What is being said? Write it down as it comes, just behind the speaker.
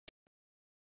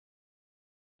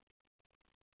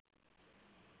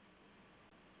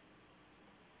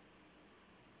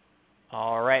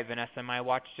All right, Vanessa, my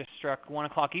watch just struck 1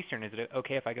 o'clock Eastern. Is it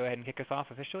okay if I go ahead and kick us off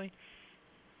officially?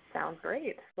 Sounds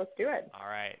great. Let's do it. All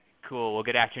right, cool. Well,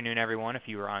 good afternoon, everyone, if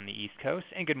you are on the East Coast,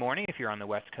 and good morning if you're on the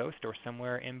West Coast or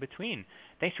somewhere in between.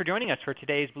 Thanks for joining us for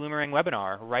today's Bloomerang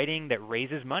webinar, Writing That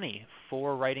Raises Money,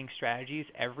 4 Writing Strategies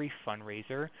Every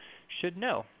Fundraiser Should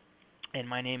Know. And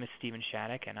my name is Stephen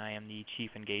Shattuck, and I am the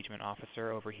Chief Engagement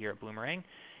Officer over here at Bloomerang,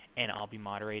 and I'll be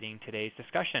moderating today's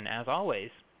discussion, as always.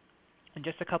 And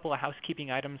just a couple of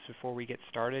housekeeping items before we get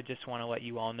started. Just want to let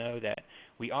you all know that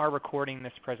we are recording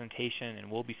this presentation, and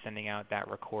we'll be sending out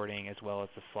that recording as well as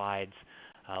the slides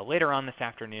later on this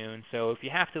afternoon. So if you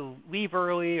have to leave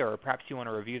early, or perhaps you want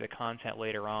to review the content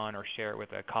later on or share it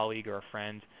with a colleague or a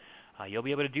friend, you'll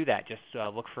be able to do that. Just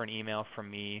look for an email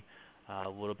from me a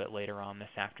little bit later on this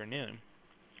afternoon.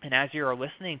 And as you're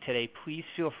listening today, please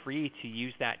feel free to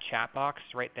use that chat box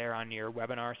right there on your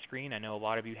webinar screen. I know a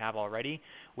lot of you have already.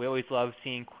 We always love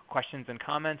seeing questions and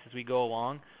comments as we go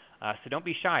along, so don't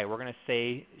be shy. We're going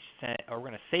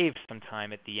to save some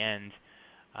time at the end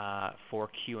for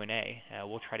Q&A.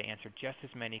 We'll try to answer just as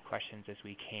many questions as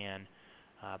we can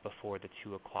before the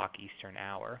 2 o'clock Eastern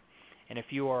hour. And if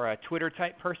you are a Twitter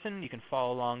type person, you can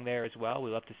follow along there as well. We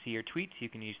love to see your tweets. You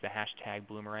can use the hashtag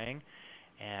Bloomerang,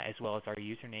 as well as our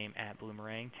username at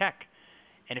Bloomerang Tech.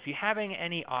 And if you're having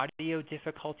any audio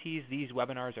difficulties, these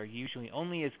webinars are usually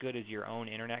only as good as your own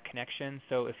internet connection.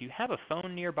 So if you have a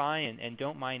phone nearby and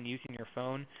don't mind using your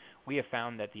phone, we have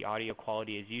found that the audio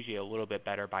quality is usually a little bit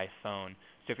better by phone.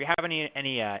 So if you have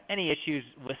any issues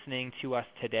listening to us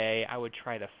today, I would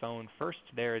try the phone first.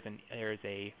 There's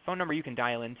a phone number you can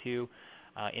dial into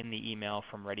in the email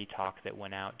from ReadyTalk that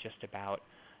went out just about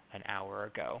an hour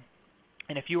ago.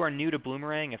 And if you are new to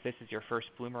Bloomerang, if this is your first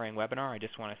Bloomerang webinar, I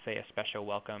just want to say a special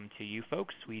welcome to you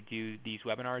folks. We do these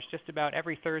webinars just about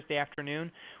every Thursday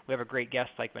afternoon. We have a great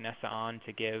guest like Vanessa on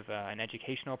to give an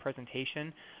educational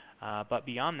presentation. But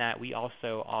beyond that, we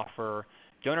also offer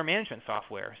donor management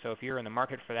software. So if you're in the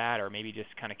market for that, or maybe just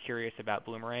kind of curious about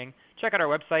Bloomerang, check out our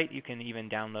website. You can even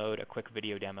download a quick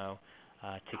video demo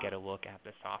to get a look at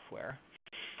the software.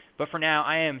 But for now,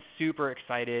 I am super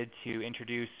excited to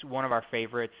introduce one of our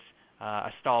favorites,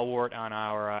 a stalwart on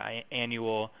our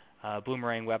annual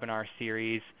Bloomerang webinar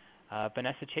series.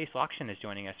 Vanessa Chase Lockshin is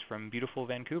joining us from beautiful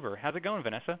Vancouver. How's it going,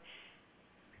 Vanessa?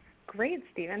 Great,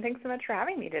 Stephen. Thanks so much for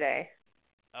having me today.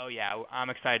 Oh yeah, I'm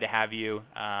excited to have you.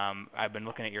 I've been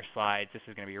looking at your slides. This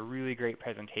is going to be a really great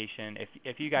presentation.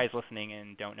 If you guys listening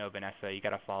in don't know Vanessa, you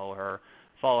got to follow her.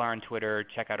 Follow her on Twitter.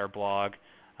 Check out her blog.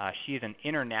 She is an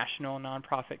international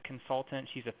nonprofit consultant.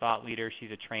 She's a thought leader. She's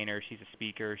a trainer. She's a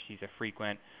speaker. She's a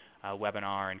frequent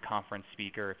webinar and conference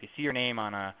speaker. If you see her name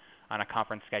on a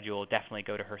conference schedule, definitely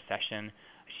go to her session.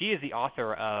 She is the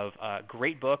author of a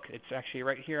great book. It's actually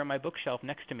right here on my bookshelf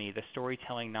next to me, The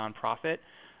Storytelling Nonprofit.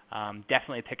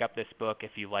 Definitely pick up this book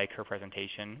if you like her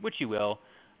presentation, which you will.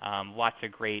 Lots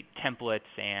of great templates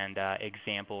and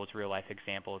examples, real-life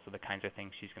examples of the kinds of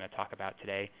things she's going to talk about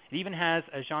today. It even has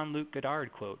a Jean-Luc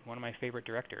Godard quote, one of my favorite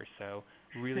directors, so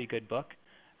really good book.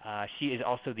 She is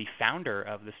also the founder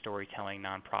of the Storytelling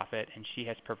Nonprofit, and she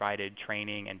has provided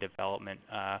training and development,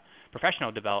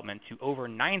 professional development to over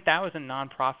 9,000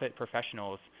 nonprofit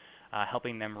professionals,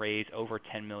 helping them raise over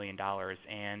 $10 million.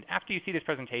 And after you see this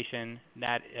presentation,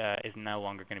 that is no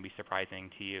longer going to be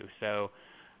surprising to you. So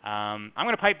I'm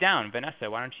going to pipe down. Vanessa,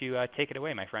 why don't you take it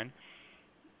away, my friend?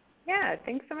 Yeah,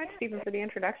 thanks so much, Stephen, for the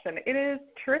introduction. It is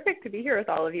terrific to be here with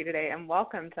all of you today, and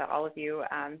welcome to all of you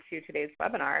to today's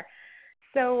webinar.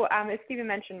 So as Stephen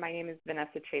mentioned, my name is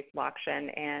Vanessa Chase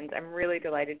Lockshin, and I'm really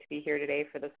delighted to be here today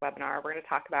for this webinar. We're going to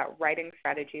talk about writing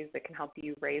strategies that can help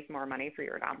you raise more money for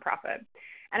your nonprofit.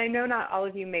 And I know not all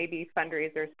of you may be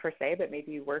fundraisers per se, but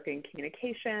maybe you work in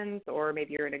communications, or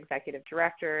maybe you're an executive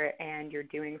director and you're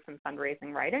doing some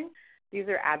fundraising writing. These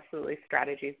are absolutely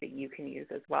strategies that you can use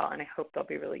as well, and I hope they'll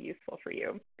be really useful for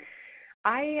you.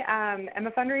 I am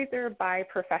a fundraiser by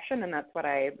profession, and that's what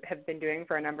I have been doing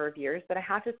for a number of years. But I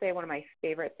have to say one of my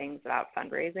favorite things about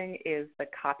fundraising is the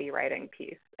copywriting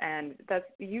piece. And that's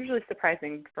usually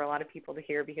surprising for a lot of people to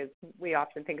hear, because we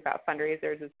often think about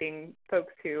fundraisers as being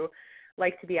folks who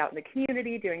like to be out in the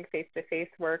community doing face-to-face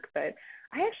work. But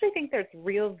I actually think there's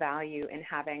real value in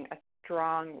having a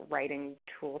strong writing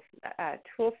tool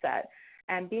set,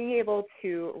 and being able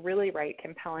to really write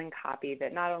compelling copy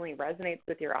that not only resonates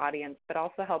with your audience, but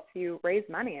also helps you raise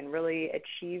money and really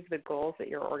achieve the goals that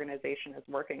your organization is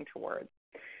working towards.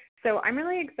 So I'm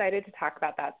really excited to talk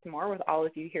about that some more with all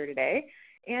of you here today.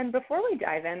 And before we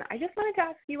dive in, I just wanted to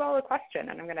ask you all a question,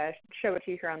 and I'm going to show it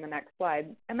to you here on the next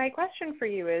slide. And my question for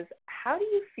you is, how do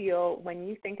you feel when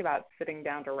you think about sitting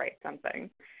down to write something?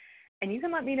 And you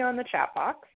can let me know in the chat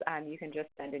box. You can just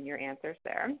send in your answers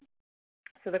there.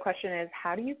 So the question is,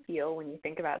 how do you feel when you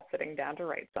think about sitting down to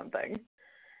write something?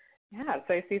 Yeah,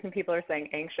 so I see some people are saying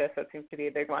anxious. That seems to be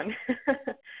a big one.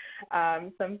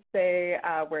 Some say,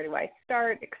 where do I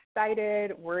start?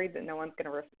 Excited, worried that no one's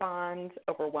going to respond,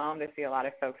 overwhelmed. I see a lot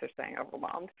of folks are saying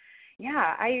overwhelmed.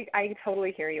 Yeah, I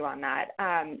totally hear you on that.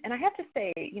 And I have to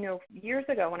say, years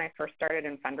ago when I first started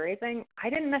in fundraising, I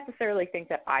didn't necessarily think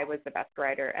that I was the best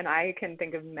writer. And I can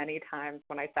think of many times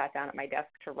when I sat down at my desk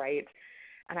to write,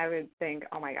 and I would think,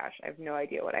 oh my gosh, I have no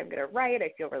idea what I'm going to write.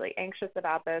 I feel really anxious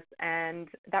about this. And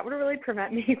that would really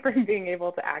prevent me from being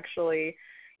able to actually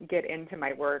get into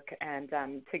my work and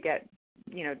to get,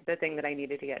 the thing that I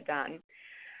needed to get done.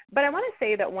 But I want to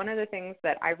say that one of the things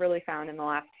that I've really found in the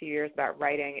last 2 years about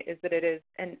writing is that it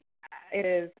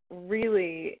is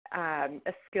really a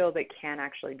skill that can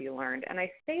actually be learned. And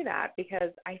I say that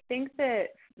because I think that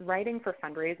writing for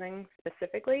fundraising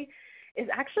specifically is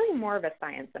actually more of a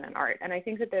science than an art. And I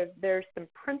think that there's some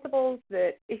principles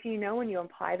that if you know and you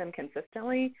apply them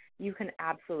consistently, you can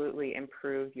absolutely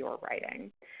improve your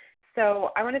writing.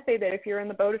 So I want to say that if you're in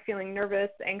the boat of feeling nervous,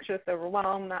 anxious,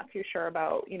 overwhelmed, not too sure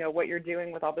about what you're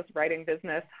doing with all this writing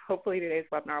business, hopefully today's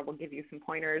webinar will give you some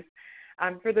pointers.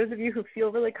 For those of you who feel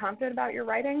really confident about your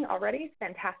writing already,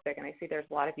 fantastic. And I see there's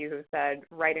a lot of you who said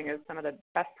writing is some of the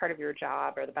best part of your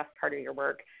job or the best part of your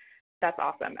work. That's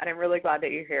awesome. And I'm really glad that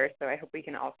you're here. So I hope we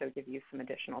can also give you some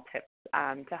additional tips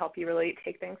to help you really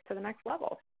take things to the next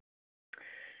level.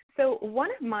 So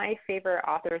one of my favorite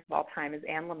authors of all time is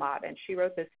Anne Lamott, and she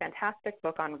wrote this fantastic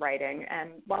book on writing. And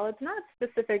while it's not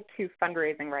specific to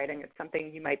fundraising writing, it's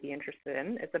something you might be interested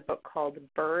in. It's a book called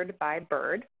Bird by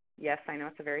Bird. Yes, I know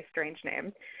it's a very strange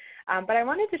name. But I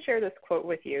wanted to share this quote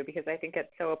with you because I think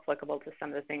it's so applicable to some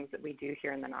of the things that we do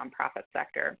here in the nonprofit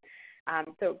sector.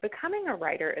 So becoming a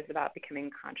writer is about becoming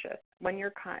conscious. When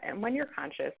you're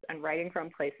conscious and writing from a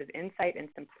place of insight and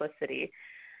simplicity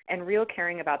and real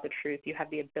caring about the truth, you have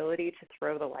the ability to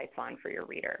throw the lights on for your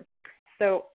reader.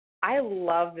 So I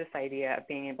love this idea of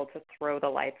being able to throw the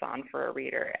lights on for a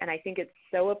reader, and I think it's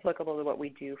so applicable to what we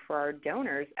do for our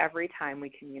donors every time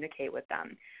we communicate with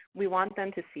them. We want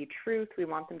them to see truth. We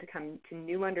want them to come to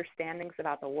new understandings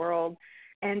about the world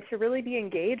and to really be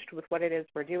engaged with what it is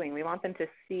we're doing. We want them to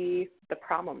see the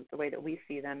problems the way that we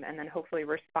see them and then hopefully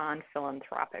respond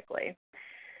philanthropically.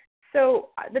 So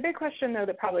the big question, though,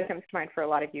 that probably comes to mind for a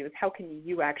lot of you is how can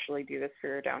you actually do this for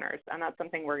your donors? And that's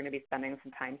something we're going to be spending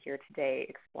some time here today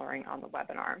exploring on the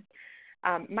webinar.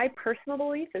 My personal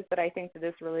belief is that I think that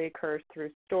this really occurs through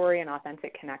story and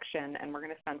authentic connection, and we're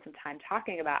going to spend some time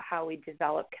talking about how we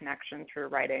develop connection through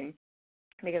writing,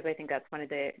 because I think that's one of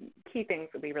the key things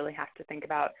that we really have to think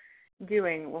about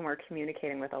doing when we're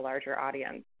communicating with a larger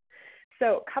audience.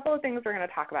 So a couple of things we're going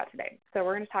to talk about today. So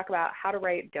we're going to talk about how to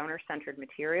write donor-centered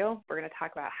material. We're going to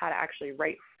talk about how to actually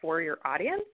write for your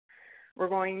audience. We're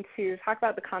going to talk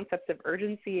about the concepts of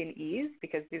urgency and ease,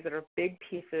 because these are big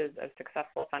pieces of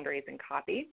successful fundraising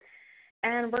copy.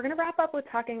 And we're going to wrap up with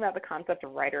talking about the concept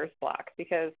of writer's block,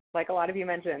 because like a lot of you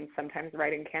mentioned, sometimes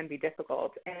writing can be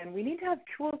difficult, and we need to have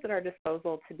tools at our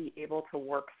disposal to be able to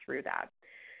work through that.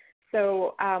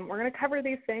 So we're going to cover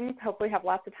these things, hopefully have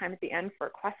lots of time at the end for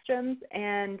questions.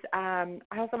 And I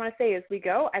also want to say as we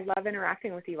go, I love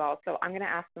interacting with you all, so I'm going to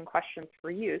ask some questions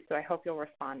for you, so I hope you'll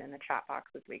respond in the chat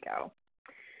box as we go.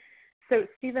 So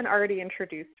Stephen already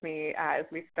introduced me as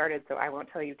we started, so I won't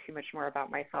tell you too much more about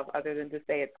myself other than to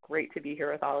say it's great to be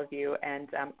here with all of you, and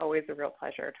always a real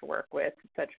pleasure to work with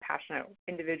such passionate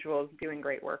individuals doing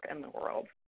great work in the world.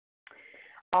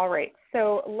 All right,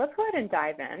 so let's go ahead and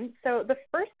dive in. So the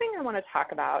first thing I want to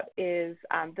talk about is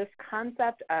this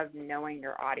concept of knowing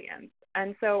your audience.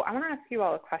 And so I want to ask you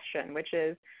all a question, which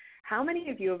is, how many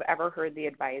of you have ever heard the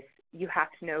advice, you have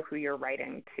to know who you're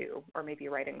writing to or maybe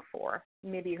writing for?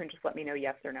 Maybe you can just let me know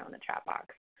yes or no in the chat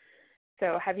box.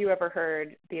 So have you ever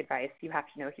heard the advice, you have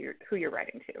to know who you're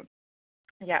writing to?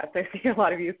 Yes, I see a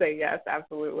lot of you say yes,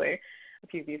 absolutely. A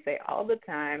few of you say all the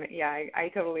time. Yeah, I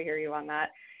totally hear you on that.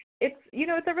 It's,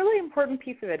 it's a really important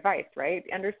piece of advice, right?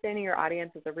 Understanding your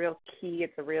audience is a real key.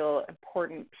 It's a real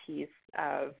important piece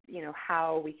of,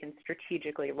 how we can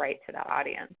strategically write to that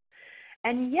audience.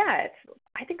 And yet,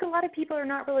 I think a lot of people are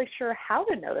not really sure how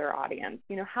to know their audience.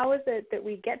 How is it that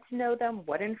we get to know them?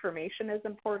 What information is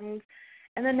important?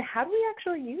 And then how do we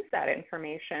actually use that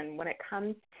information when it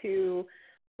comes to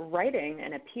writing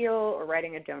an appeal or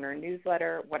writing a donor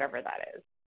newsletter, whatever that is?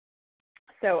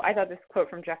 So I thought this quote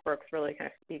from Jeff Brooks really kind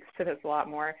of speaks to this a lot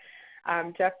more.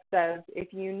 Jeff says,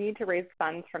 if you need to raise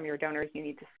funds from your donors, you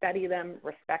need to study them,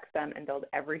 respect them, and build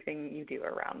everything you do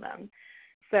around them.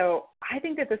 So I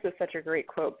think that this is such a great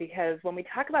quote because when we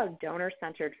talk about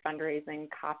donor-centered fundraising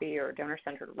copy or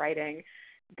donor-centered writing,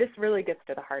 this really gets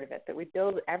to the heart of it, that we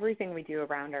build everything we do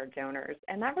around our donors.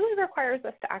 And that really requires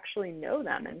us to actually know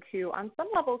them and to, on some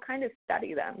level, kind of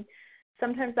study them.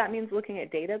 Sometimes that means looking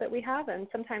at data that we have, and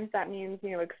sometimes that means,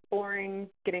 exploring,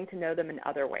 getting to know them in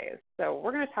other ways. So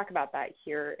we're going to talk about that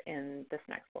here in this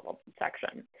next little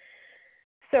section.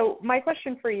 So my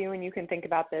question for you, and you can think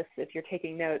about this if you're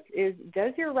taking notes, is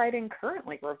does your writing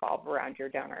currently revolve around your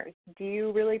donors? Do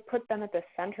you really put them at the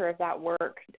center of that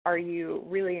work? Are you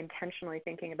really intentionally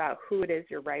thinking about who it is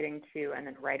you're writing to and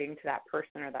then writing to that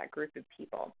person or that group of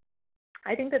people?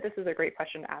 I think that this is a great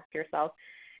question to ask yourself.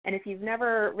 And if you've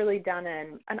never really done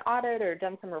an audit or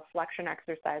done some reflection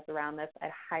exercise around this, I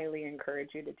highly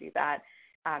encourage you to do that.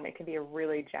 It can be a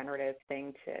really generative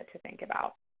thing to think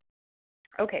about.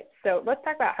 Okay, so let's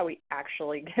talk about how we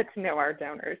actually get to know our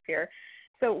donors here.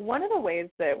 So one of the ways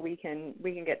that we can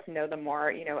get to know them more,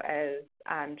 as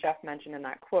Jeff mentioned in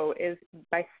that quote, is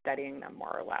by studying them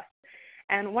more or less.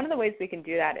 And one of the ways we can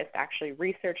do that is to actually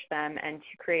research them and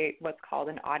to create what's called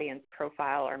an audience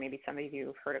profile, or maybe some of you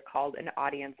have heard it called an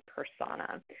audience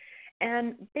persona.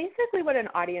 And basically what an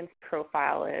audience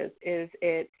profile is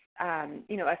it's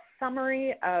a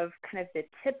summary of kind of the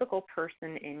typical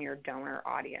person in your donor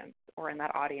audience or in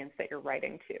that audience that you're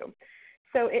writing to.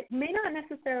 So it may not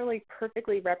necessarily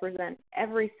perfectly represent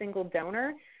every single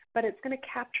donor, but it's going to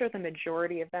capture the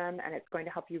majority of them, and it's going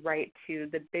to help you write to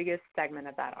the biggest segment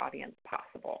of that audience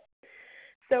possible.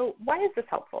 So why is this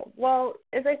helpful? Well,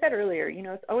 as I said earlier,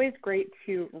 it's always great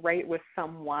to write with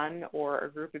someone or a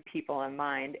group of people in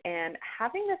mind, and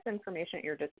having this information at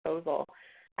your disposal,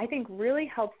 I think, really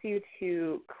helps you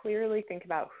to clearly think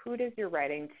about who it is you're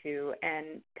writing to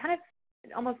and kind of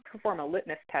almost perform a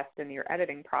litmus test in your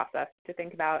editing process to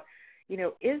think about,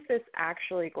 is this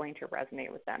actually going to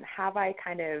resonate with them? Have I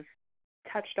kind of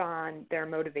touched on their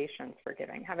motivations for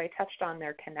giving? Have I touched on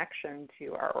their connection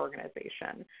to our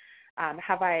organization?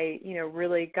 Have I,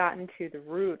 really gotten to the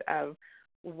root of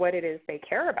what it is they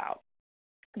care about?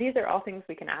 These are all things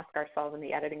we can ask ourselves in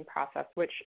the editing process,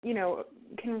 which,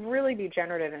 can really be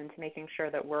generative into making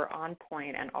sure that we're on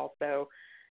point and also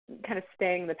kind of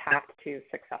staying the path to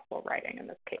successful writing in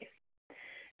this case.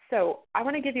 So I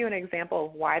want to give you an example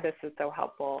of why this is so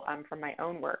helpful from my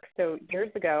own work. So years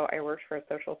ago, I worked for a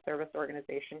social service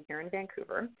organization here in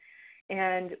Vancouver,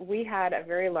 and we had a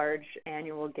very large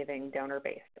annual giving donor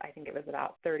base. I think it was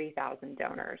about 30,000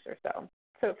 donors or so.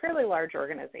 So a fairly large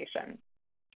organization.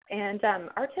 And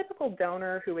our typical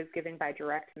donor who was giving by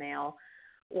direct mail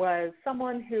was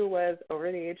someone who was over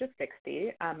the age of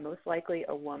 60, most likely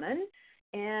a woman.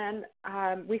 And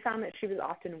we found that she was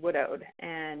often widowed,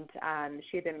 and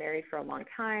she had been married for a long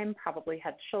time, probably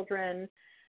had children,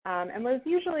 and was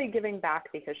usually giving back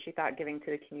because she thought giving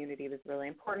to the community was really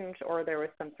important, or there was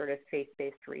some sort of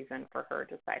faith-based reason for her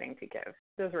deciding to give.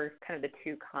 Those were kind of the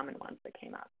two common ones that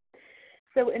came up.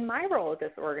 So in my role at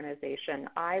this organization,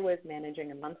 I was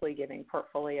managing a monthly giving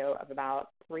portfolio of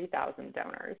about 3,000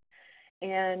 donors.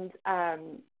 And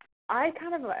I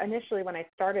kind of initially, when I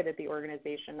started at the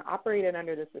organization, operated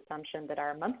under this assumption that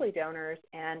our monthly donors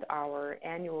and our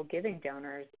annual giving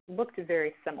donors looked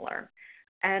very similar.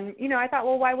 And, I thought,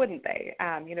 well, why wouldn't they?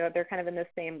 They're kind of in the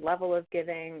same level of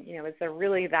giving. Is there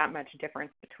really that much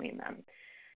difference between them?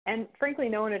 And frankly,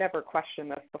 no one had ever questioned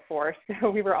this before,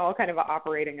 so we were all kind of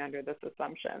operating under this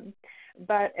assumption.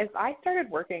 But as I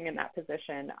started working in that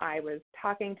position, I was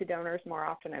talking to donors more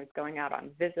often. I was going out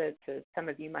on visits, as some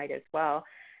of you might as well.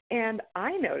 And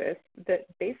I noticed that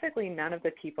basically none of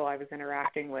the people I was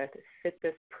interacting with fit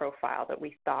this profile that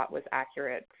we thought was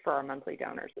accurate for our monthly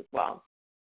donors as well.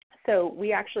 So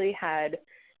we actually had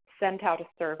sent out a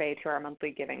survey to our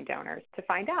monthly giving donors to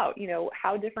find out,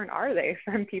 how different are they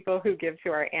from people who give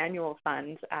to our annual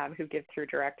fund, who give through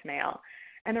direct mail.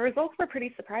 And the results were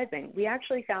pretty surprising. We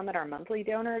actually found that our monthly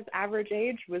donors' average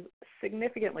age was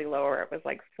significantly lower. It was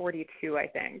like 42, I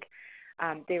think.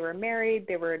 They were married,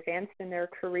 they were advanced in their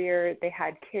career, they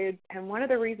had kids, and one of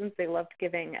the reasons they loved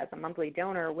giving as a monthly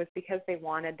donor was because they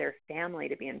wanted their family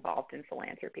to be involved in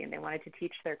philanthropy, and they wanted to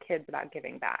teach their kids about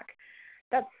giving back.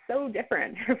 That's so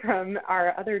different from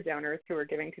our other donors who are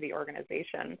giving to the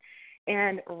organization.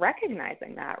 And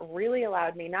recognizing that really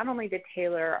allowed me not only to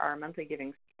tailor our monthly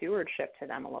giving stewardship to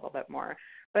them a little bit more,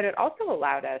 but it also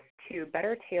allowed us to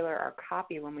better tailor our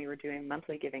copy when we were doing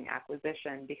monthly giving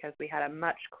acquisition, because we had a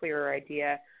much clearer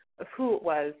idea of who it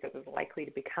was that was likely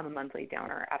to become a monthly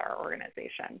donor at our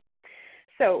organization.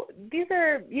 So these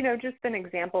are, just an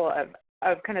example of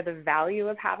kind of the value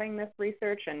of having this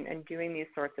research and doing these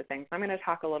sorts of things. I'm going to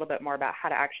talk a little bit more about how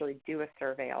to actually do a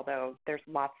survey, although there's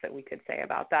lots that we could say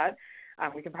about that.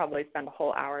 We could probably spend a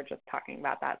whole hour just talking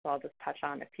about that, so I'll just touch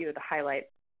on a few of the highlights.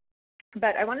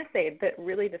 But I want to say that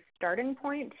really the starting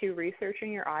point to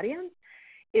researching your audience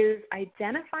is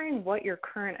identifying what your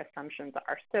current assumptions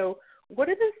are. So what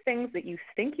are those things that you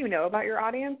think you know about your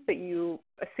audience that you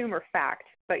assume are fact,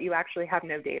 but you actually have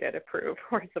no data to prove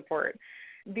or support?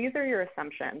 These are your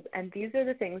assumptions, and these are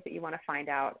the things that you want to find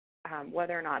out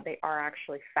whether or not they are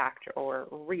actually fact or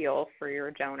real for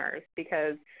your donors.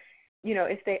 Because,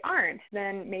 if they aren't,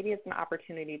 then maybe it's an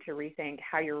opportunity to rethink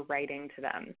how you're writing to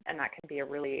them, and that can be a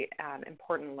really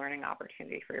important learning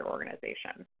opportunity for your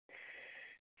organization.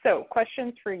 So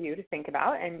questions for you to think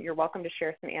about, and you're welcome to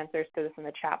share some answers to this in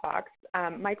the chat box.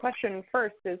 My question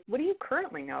first is, what do you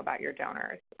currently know about your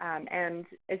donors? And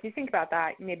as you think about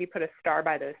that, maybe put a star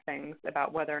by those things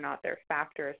about whether or not they're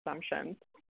fact or assumptions.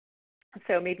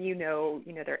 So maybe you know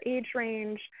their age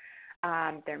range,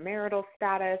 their marital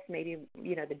status, maybe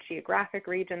the geographic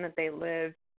region that they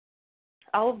live.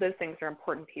 All of those things are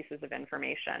important pieces of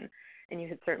information, and you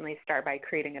could certainly start by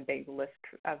creating a big list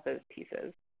of those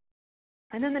pieces.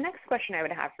 And then the next question I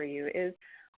would have for you is,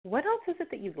 what else is it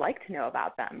that you'd like to know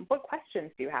about them? What questions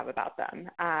do you have about them?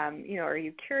 Are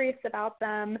you curious about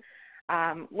them?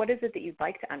 What is it that you'd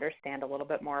like to understand a little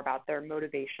bit more about their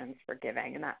motivations for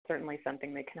giving? And that's certainly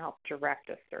something that can help direct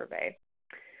a survey.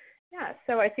 Yeah,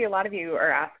 so I see a lot of you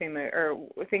are asking or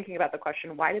thinking about the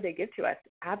question, why do they give to us?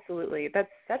 Absolutely.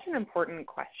 That's such an important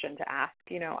question to ask.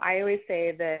 I always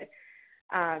say that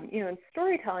in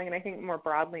storytelling, and I think more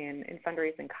broadly in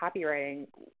fundraising copywriting,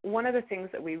 one of the things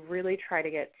that we really try to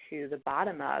get to the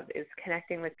bottom of is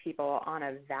connecting with people on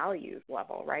a values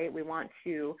level, right? We want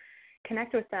to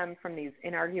connect with them from these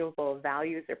inarguable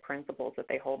values or principles that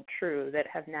they hold true that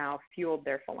have now fueled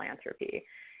their philanthropy.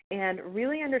 And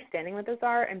really understanding what those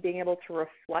are and being able to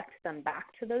reflect them back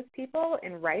to those people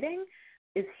in writing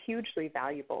is hugely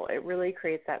valuable. It really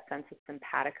creates that sense of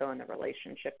simpatico in the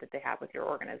relationship that they have with your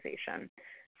organization.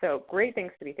 So great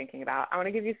things to be thinking about. I want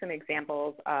to give you some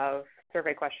examples of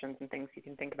survey questions and things you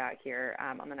can think about here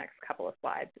on the next couple of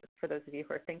slides. For those of you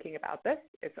who are thinking about this,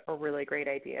 it's a really great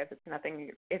idea if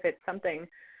it's something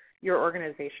your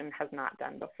organization has not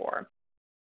done before.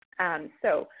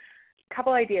 So a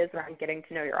couple ideas around getting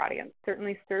to know your audience.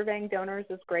 Certainly surveying donors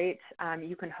is great.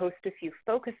 You can host a few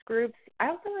focus groups. I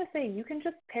also want to say you can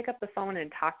just pick up the phone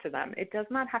and talk to them. It does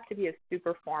not have to be a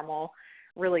super formal,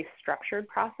 really structured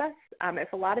process.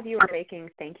 If a lot of you are making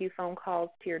thank you phone calls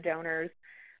to your donors,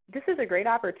 this is a great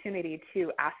opportunity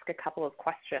to ask a couple of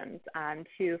questions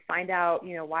to find out,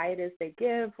 why it is they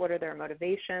give, what are their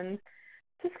motivations.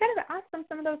 Just kind of ask them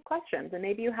some of those questions, and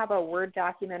maybe you have a Word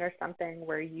document or something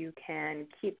where you can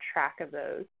keep track of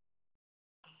those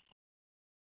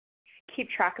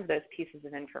pieces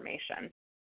of information.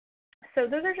 So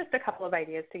those are just a couple of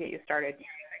ideas to get you started. Like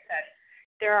I said,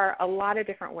 there are a lot of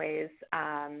different ways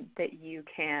that you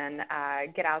can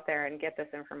get out there and get this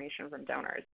information from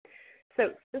donors.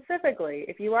 So specifically,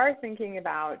 if you are thinking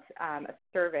about a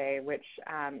survey, which,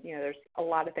 there's a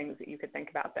lot of things that you could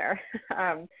think about there.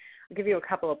 I'll give you a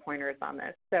couple of pointers on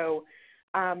this. So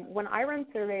when I run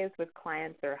surveys with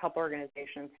clients or help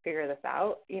organizations figure this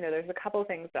out, there's a couple of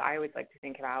things that I always like to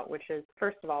think about, which is,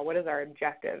 first of all, what is our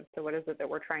objective? So what is it that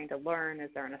we're trying to learn? Is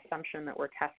there an assumption that we're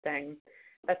testing?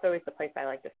 That's always the place I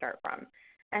like to start from.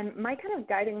 And my kind of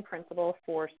guiding principle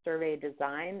for survey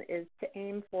design is to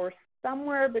aim for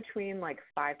somewhere between like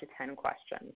 5 to 10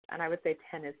 questions. And I would say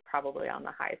 10 is probably on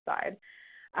the high side.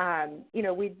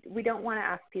 We don't want to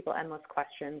ask people endless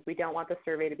questions. We don't want the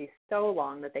survey to be so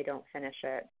long that they don't finish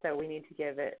it. So we need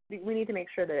to make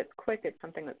sure that it's quick. It's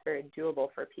something that's very doable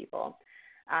for people.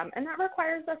 And that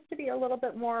requires us to be a little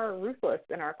bit more ruthless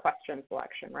in our question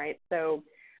selection, right? So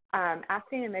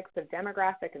asking a mix of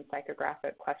demographic and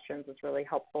psychographic questions is really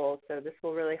helpful. So this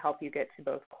will really help you get to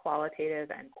both qualitative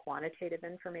and quantitative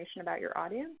information about your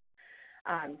audience.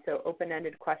 So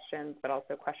open-ended questions, but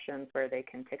also questions where they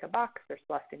can tick a box or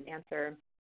select an answer.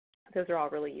 Those are all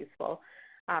really useful.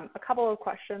 A couple of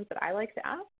questions that I like to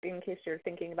ask in case you're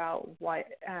thinking about what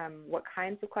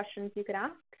kinds of questions you could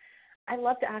ask. I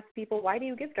love to ask people, why do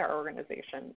you give to our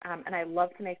organization? And I love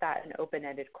to make that an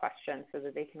open-ended question so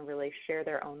that they can really share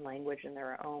their own language and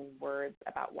their own words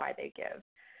about why they give.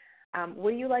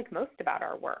 What do you like most about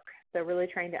our work? So really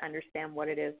trying to understand what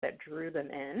it is that drew them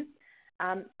in.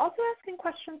 Also asking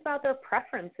questions about their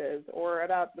preferences or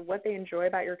about what they enjoy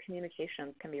about your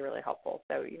communications can be really helpful.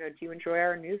 So, do you enjoy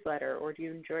our newsletter, or do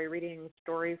you enjoy reading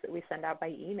stories that we send out by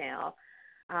email?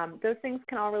 Those things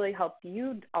can all really help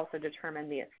you also determine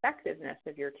the effectiveness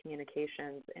of your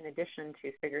communications in addition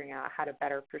to figuring out how to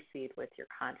better proceed with your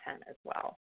content as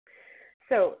well.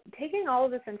 So taking all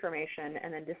of this information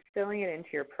and then distilling it into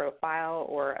your profile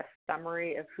or a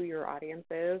summary of who your audience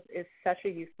is such a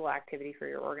useful activity for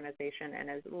your organization and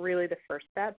is really the first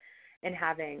step in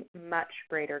having much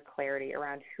greater clarity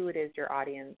around who it is your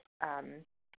audience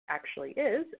actually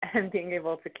is and being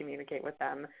able to communicate with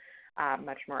them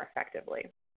much more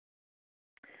effectively.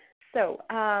 So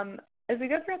as we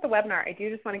go throughout the webinar, I do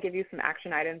just want to give you some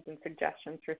action items and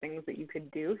suggestions for things that you could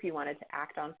do if you wanted to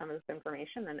act on some of this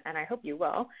information, and I hope you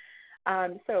will.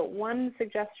 So one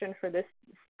suggestion for this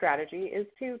strategy is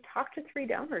to talk to 3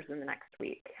 donors in the next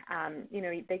week.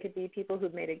 They could be people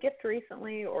who've made a gift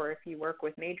recently, or if you work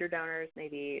with major donors,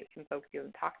 maybe some folks you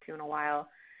haven't talked to in a while,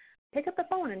 pick up the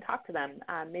phone and talk to them.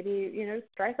 Maybe,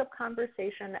 strike up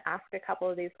conversation, ask a couple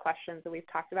of these questions that we've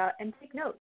talked about, and take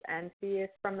notes and see if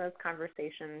from those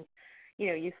conversations,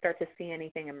 you start to see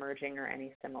anything emerging or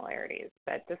any similarities.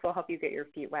 But this will help you get your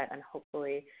feet wet and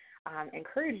hopefully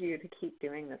encourage you to keep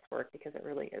doing this work because it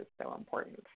really is so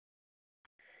important.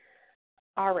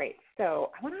 All right, so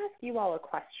I want to ask you all a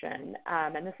question,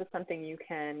 and this is something you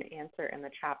can answer in the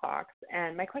chat box.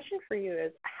 And my question for you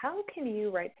is, how can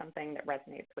you write something that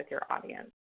resonates with your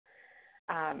audience?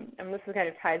 And this kind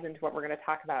of ties into what we're going to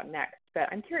talk about next. But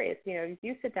I'm curious, if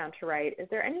you sit down to write, is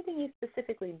there anything you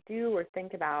specifically do or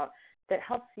think about that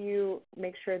helps you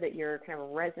make sure that you're kind of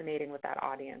resonating with that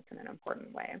audience in an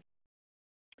important way?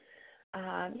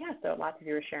 So lots of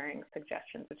you are sharing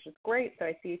suggestions, which is great. So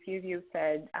I see a few of you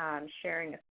said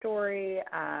sharing a story,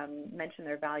 mention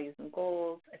their values and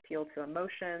goals, appeal to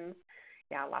emotions.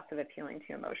 Yeah, lots of appealing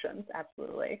to emotions,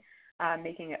 absolutely.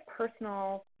 Making it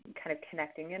personal, kind of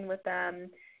connecting in with them.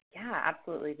 Yeah,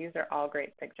 absolutely. These are all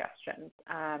great suggestions.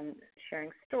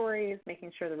 Sharing stories,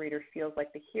 making sure the reader feels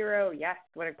like the hero. Yes,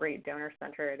 what a great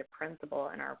donor-centered principle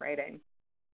in our writing.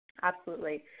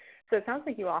 Absolutely. So it sounds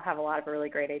like you all have a lot of really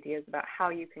great ideas about how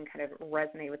you can kind of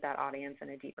resonate with that audience in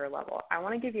a deeper level. I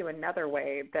want to give you another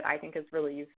way that I think is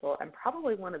really useful and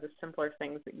probably one of the simpler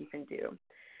things that you can do.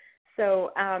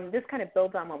 So this kind of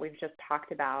builds on what we've just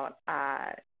talked about,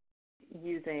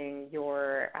 using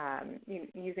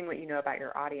what you know about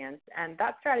your audience. And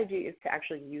that strategy is to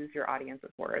actually use your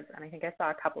audience's words. And I think I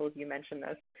saw a couple of you mention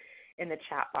this in the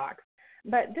chat box.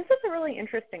 But this is a really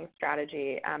interesting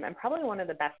strategy and probably one of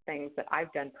the best things that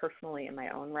I've done personally in my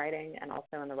own writing and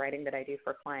also in the writing that I do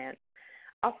for clients.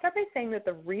 I'll start by saying that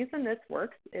the reason this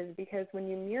works is because when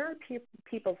you mirror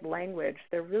people's language,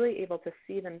 they're really able to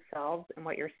see themselves in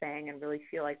what you're saying and really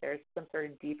feel like there's some sort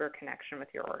of deeper connection with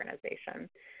your organization.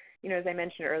 As I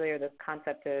mentioned earlier, this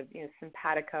concept of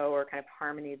simpatico or kind of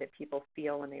harmony that people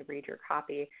feel when they read your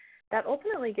copy, that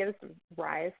ultimately gives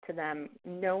rise to them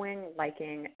knowing,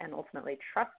 liking, and ultimately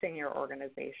trusting your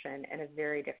organization in a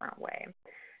very different way.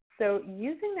 So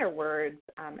using their words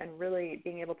and really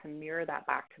being able to mirror that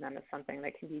back to them is something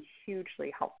that can be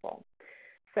hugely helpful.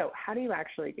 So how do you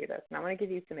actually do this? And I want to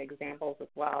give you some examples as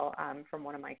well from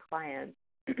one of my clients.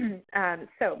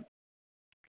 So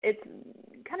it's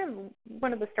kind of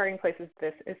one of the starting places of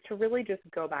this is to really just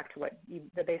go back to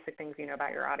the basic things you know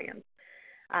about your audience.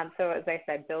 So as I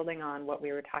said, building on what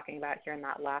we were talking about here in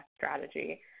that last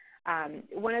strategy,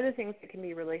 one of the things that can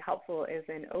be really helpful is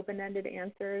in open-ended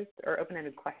answers, or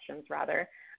open-ended questions rather.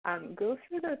 Go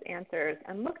through those answers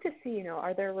and look to see,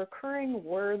 are there recurring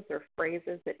words or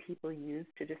phrases that people use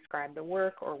to describe the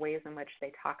work or ways in which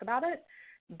they talk about it?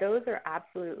 Those are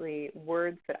absolutely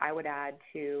words that I would add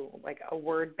to like a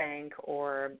word bank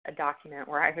or a document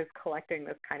where I was collecting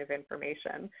this kind of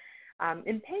information. And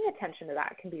paying attention to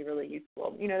that can be really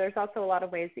useful. There's also a lot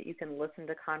of ways that you can listen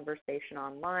to conversation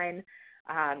online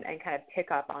and kind of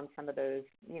pick up on some of those,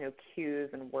 cues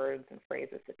and words and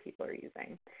phrases that people are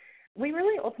using. We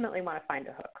really ultimately want to find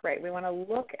a hook, right? We want to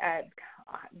look at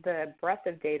the breadth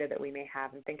of data that we may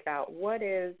have and think about what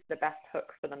is the best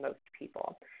hook for the most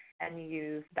people and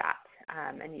use that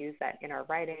in our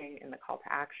writing, in the call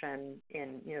to action,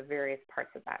 in various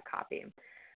parts of that copy.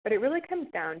 But it really comes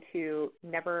down to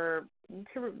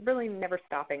really never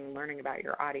stopping learning about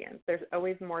your audience. There's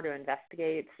always more to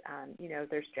investigate.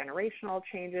 There's generational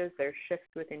changes. There's shifts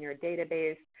within your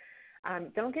database.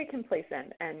 Don't get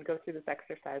complacent and go through this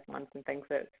exercise once and think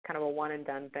that it's kind of a one and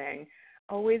done thing.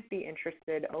 Always be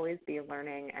interested, always be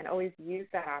learning, and always use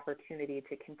that opportunity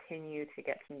to continue to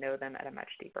get to know them at a much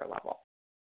deeper level.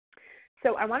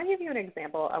 So I want to give you an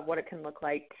example of what it can look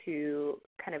like to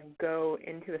kind of go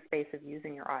into a space of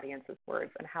using your audience's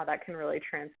words and how that can really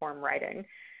transform writing.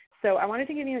 So I wanted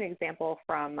to give you an example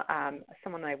from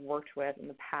someone that I've worked with in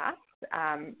the past,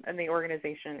 and the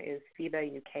organization is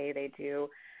FIBA UK. They do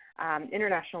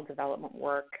international development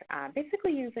work,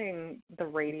 basically using the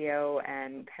radio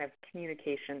and kind of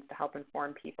communications to help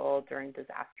inform people during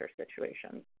disaster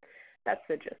situations. That's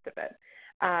the gist of it.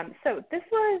 So this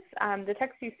was, the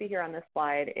text you see here on this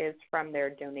slide is from their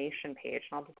donation page,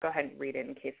 and I'll just go ahead and read it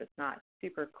in case it's not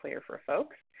super clear for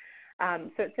folks.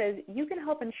 So it says, you can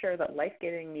help ensure that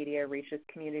life-giving media reaches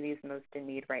communities most in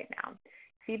need right now.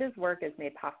 FIBA's work is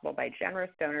made possible by generous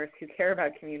donors who care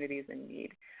about communities in need.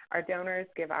 Our donors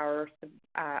give I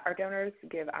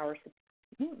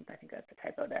think that's a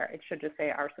typo there. It should just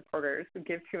say our supporters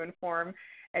give to inform,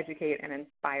 educate, and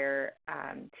inspire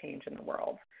change in the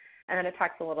world. And then it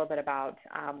talks a little bit about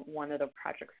one of the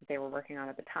projects that they were working on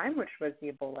at the time, which was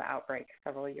the Ebola outbreak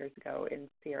several years ago in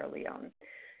Sierra Leone.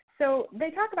 So they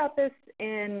talk about this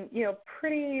in,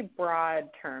 pretty broad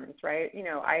terms, right?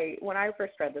 When I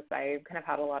first read this, I kind of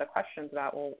had a lot of questions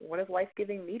about, well, what does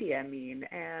life-giving media mean?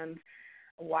 And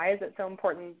why is it so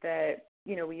important that,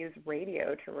 we use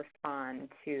radio to respond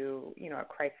to, a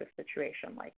crisis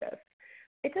situation like this?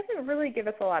 It doesn't really give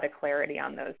us a lot of clarity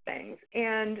on those things.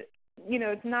 And,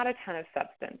 it's not a ton of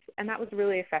substance. And that was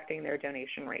really affecting their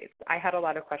donation rates. I had a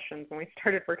lot of questions when we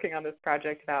started working on this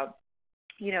project about,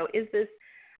 is this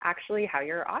actually how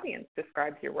your audience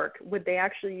describes your work? Would they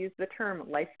actually use the term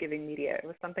life-giving media? It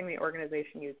was something the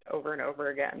organization used over and over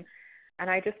again. And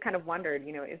I just kind of wondered,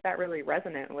 is that really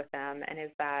resonant with them? And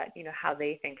is that, how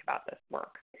they think about this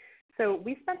work? So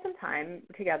we spent some time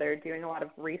together doing a lot of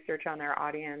research on their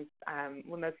audience.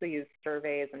 We mostly used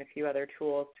surveys and a few other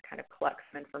tools to kind of collect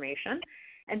some information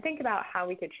and think about how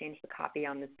we could change the copy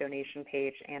on this donation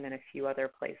page and in a few other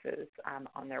places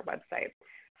on their website.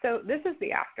 So this is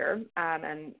the after,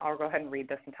 and I'll go ahead and read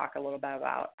this and talk a little bit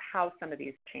about how some of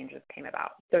these changes came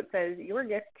about. So it says, your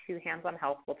gift to Hands-On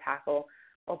Health will tackle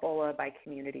Ebola by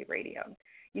community radio.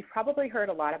 You've probably heard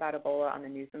a lot about Ebola on the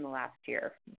news in the last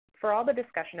year. For all the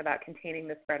discussion about containing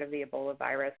the spread of the Ebola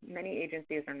virus, many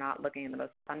agencies are not looking at the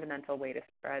most fundamental way to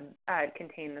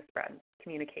contain the spread,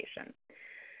 communication.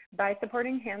 By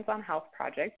supporting Hands-On Health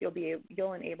projects,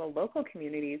 you'll enable local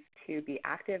communities to be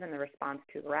active in the response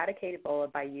to eradicate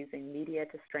Ebola by using media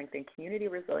to strengthen community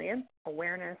resilience,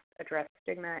 awareness, address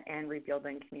stigma, and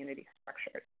rebuilding community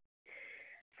structures.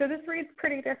 So this reads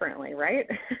pretty differently, right?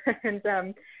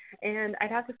 and I'd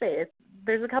have to say,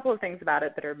 there's a couple of things about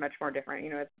it that are much more different.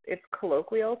 It's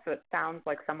colloquial, so it sounds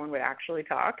like someone would actually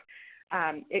talk.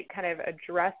 It kind of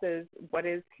addresses what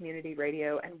is community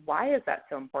radio and why is that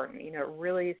so important. It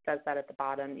really says that at the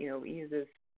bottom. It uses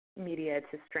media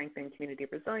to strengthen community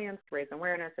resilience, raise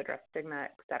awareness, address stigma,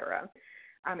 et cetera.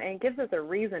 And it gives us a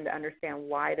reason to understand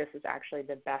why this is actually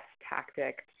the best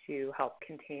tactic to help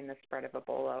contain the spread of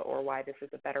Ebola, or why this is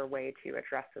a better way to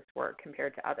address this work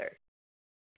compared to others.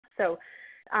 So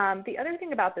the other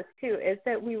thing about this, too, is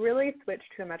that we really switched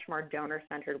to a much more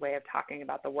donor-centered way of talking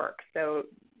about the work. So,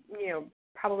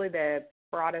 probably the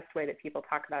broadest way that people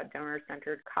talk about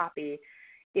donor-centered copy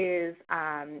is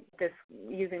this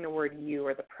using the word you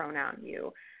or the pronoun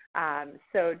you.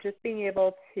 So just being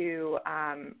able to,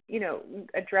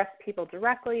 address people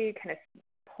directly, kind of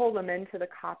pull them into the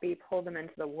copy, pull them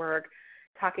into the work,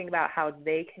 talking about how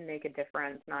they can make a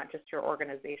difference, not just your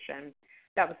organization.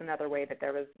 That was another way that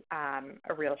there was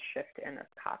a real shift in this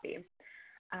copy.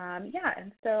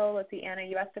 And so let's see, Anna,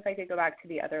 you asked if I could go back to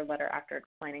the other letter after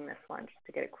explaining this one, just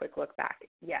to get a quick look back.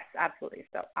 Yes, absolutely.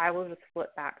 So I will just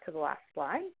flip back to the last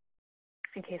slide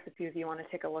in case a few of you want to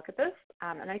take a look at this.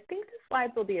 And I think the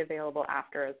slides will be available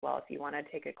after as well if you want to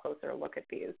take a closer look at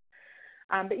these.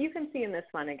 But you can see in this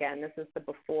one, again, this is the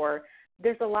before.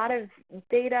 There's a lot of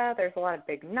data. There's a lot of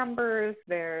big numbers.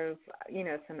 There's,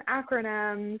 some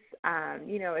acronyms.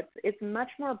 It's much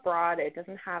more broad. It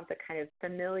doesn't have the kind of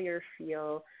familiar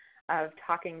feel of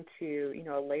talking to,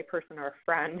 a layperson or a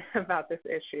friend about this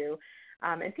issue,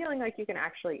 and feeling like you can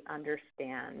actually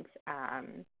understand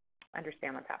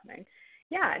what's happening.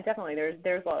 Yeah, definitely.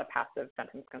 There's a lot of passive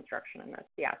sentence construction in this.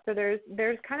 Yeah, so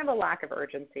there's kind of a lack of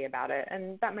urgency about it,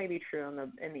 and that may be true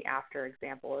in the after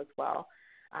example as well.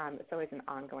 It's always an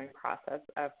ongoing process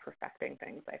of perfecting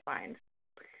things, I find.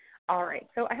 All right,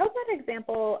 so I hope that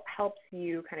example helps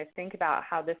you kind of think about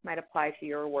how this might apply to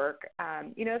your work. As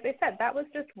I said, that was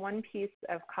just one piece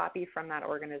of copy from that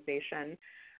organization.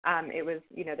 It was,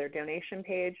 their donation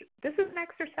page. This is an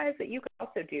exercise that you could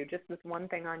also do, just this one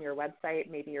thing on your website,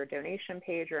 maybe your donation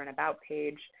page or an about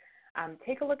page.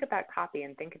 Take a look at that copy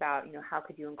and think about, how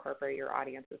could you incorporate your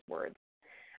audience's words.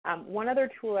 One other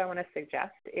tool I want to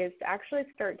suggest is to actually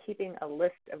start keeping a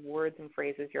list of words and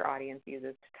phrases your audience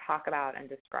uses to talk about and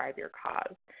describe your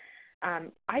cause.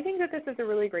 I think that this is a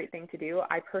really great thing to do.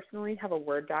 I personally have a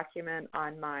Word document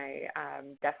on my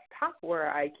desktop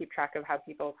where I keep track of how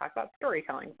people talk about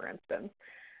storytelling, for instance.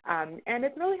 And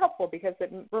it's really helpful because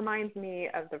it reminds me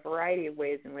of the variety of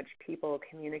ways in which people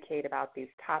communicate about these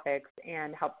topics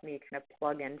and helps me kind of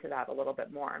plug into that a little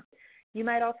bit more. You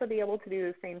might also be able to do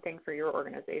the same thing for your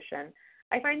organization.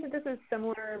 I find that this is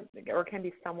similar or can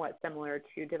be somewhat similar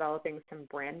to developing some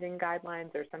branding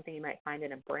guidelines or something you might find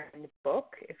in a brand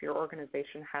book if your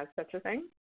organization has such a thing.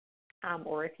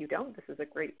 Or if you don't, this is a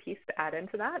great piece to add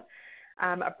into that.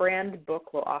 A brand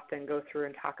book will often go through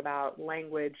and talk about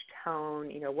language, tone,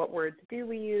 what words do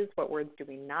we use, what words do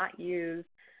we not use,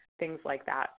 things like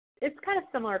that. It's kind of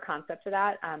similar concept to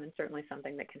that, and certainly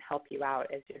something that can help you out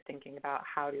as you're thinking about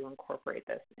how to incorporate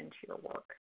this into your work.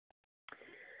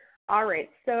 All right,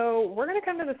 so we're going to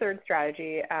come to the third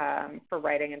strategy for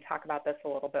writing and talk about this a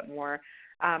little bit more,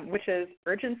 which is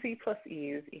urgency plus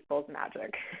ease equals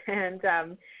magic. And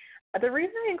the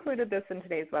reason I included this in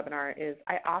today's webinar is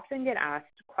I often get asked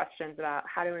questions about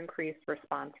how to increase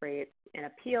response rates in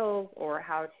appeals or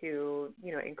how to,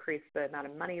 increase the amount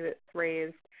of money that's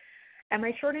raised. And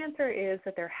my short answer is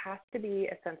that there has to be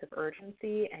a sense of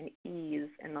urgency and ease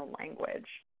in the language.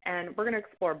 And we're going to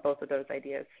explore both of those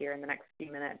ideas here in the next few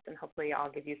minutes, and hopefully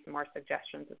I'll give you some more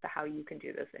suggestions as to how you can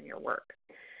do this in your work.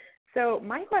 So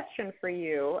my question for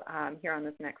you here on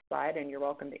this next slide, and you're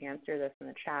welcome to answer this in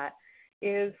the chat,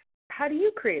 is how do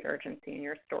you create urgency in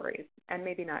your stories? And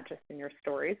maybe not just in your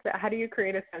stories, but how do you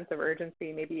create a sense of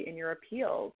urgency maybe in your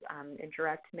appeals, in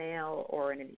direct mail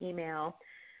or in an email?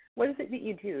 What is it that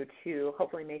you do to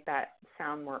hopefully make that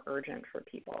sound more urgent for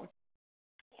people?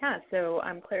 Yeah, so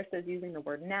Claire says using the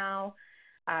word now,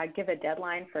 give a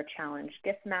deadline for a challenge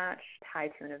gift match, tie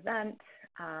to an event.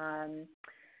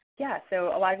 Yeah,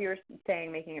 so a lot of you are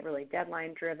saying making it really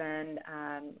deadline driven.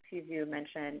 A few of you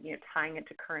mentioned, tying it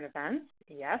to current events.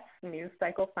 Yes, news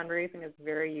cycle fundraising is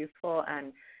very useful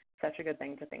and such a good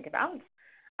thing to think about.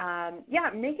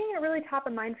 Yeah, making it really top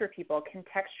of mind for people,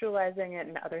 contextualizing it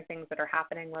in other things that are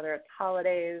happening, whether it's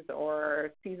holidays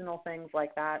or seasonal things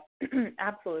like that.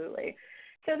 Absolutely.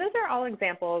 So those are all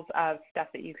examples of stuff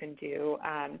that you can do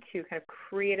to kind of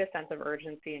create a sense of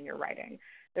urgency in your writing.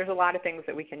 There's a lot of things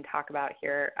that we can talk about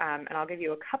here, and I'll give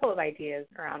you a couple of ideas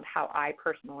around how I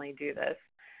personally do this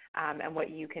and what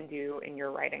you can do in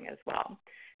your writing as well.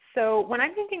 So when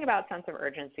I'm thinking about sense of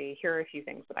urgency, here are a few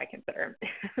things that I consider.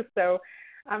 So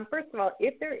first of all,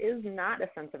 if there is not a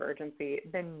sense of urgency,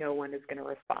 then no one is going to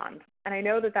respond. And I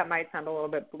know that that might sound a little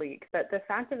bit bleak, but the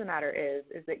fact of the matter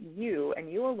is that you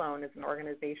and you alone as an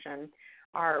organization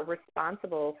are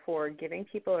responsible for giving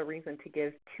people a reason to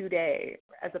give today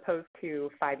as opposed to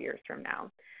 5 years from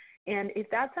now. And if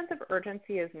that sense of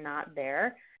urgency is not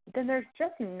there, then there's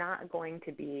just not going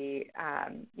to be,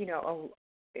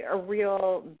 a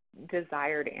real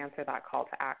desire to answer that call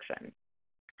to action.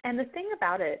 And the thing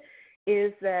about it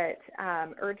is that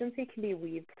urgency can be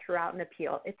weaved throughout an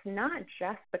appeal. It's not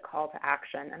just the call to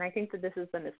action, and I think that this is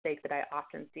the mistake that I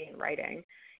often see in writing,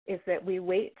 is that we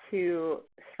wait to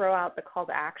throw out the call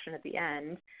to action at the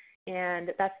end,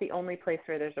 and that's the only place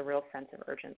where there's a real sense of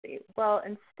urgency. Well,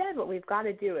 instead, what we've got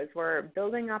to do is we're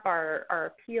building up our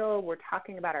appeal, we're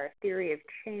talking about our theory of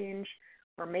change,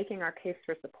 we're making our case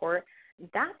for support.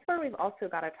 That's where we've also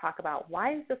got to talk about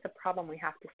why is this a problem we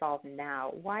have to solve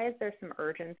now? Why is there some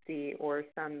urgency or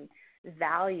some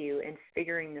value in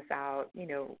figuring this out,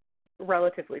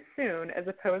 relatively soon, as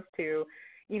opposed to,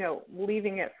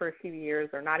 leaving it for a few years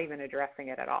or not even addressing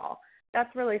it at all?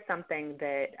 That's really something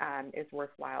that is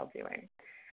worthwhile doing.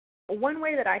 One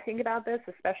way that I think about this,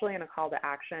 especially in a call to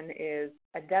action, is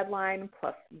a deadline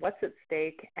plus what's at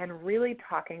stake and really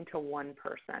talking to one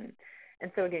person.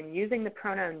 And so again, using the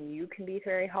pronoun you can be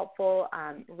very helpful,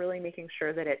 really making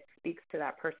sure that it speaks to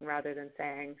that person rather than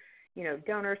saying,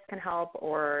 donors can help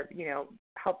or,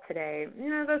 help today.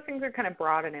 Those things are kind of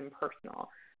broad and impersonal,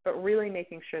 but really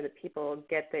making sure that people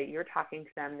get that you're talking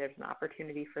to them, there's an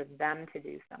opportunity for them to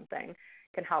do something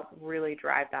can help really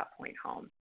drive that point home.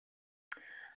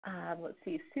 Let's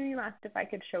see, Sue, you asked if I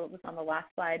could show what was on the last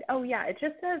slide. Oh yeah, it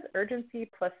just says urgency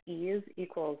plus ease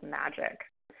equals magic.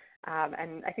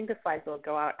 And I think the slides will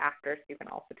go out after, so you can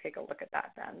also take a look at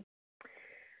that then.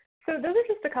 So those are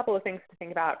just a couple of things to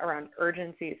think about around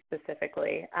urgency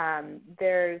specifically.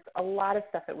 There's a lot of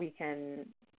stuff that we can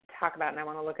talk about, and I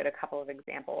want to look at a couple of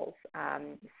examples.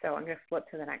 So I'm going to flip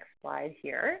to the next slide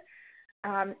here.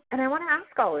 And I want to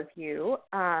ask all of you,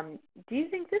 do you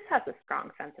think this has a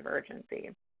strong sense of urgency?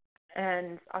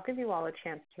 And I'll give you all a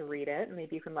chance to read it.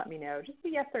 Maybe you can let me know, just a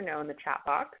yes or no in the chat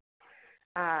box.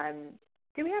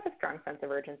 Do we have a strong sense of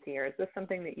urgency, or is this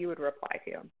something that you would reply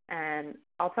to? And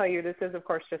I'll tell you, this is, of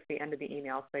course, just the end of the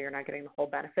email, so you're not getting the whole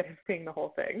benefit of seeing the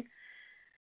whole thing.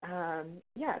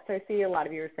 So I see a lot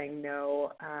of you are saying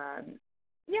no.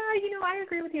 I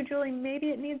agree with you, Julie. Maybe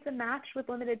it needs a match with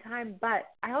limited time, but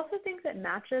I also think that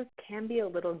matches can be a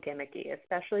little gimmicky,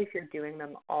 especially if you're doing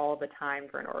them all the time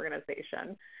for an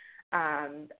organization.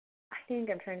 I'm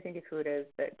trying to think of who it is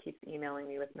that keeps emailing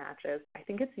me with matches. I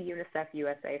think it's the UNICEF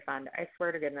USA Fund. I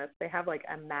swear to goodness, they have like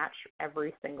a match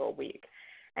every single week.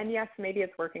 And yes, maybe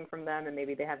it's working from them and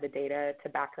maybe they have the data to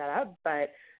back that up,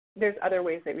 but there's other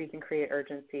ways that we can create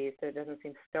urgency so it doesn't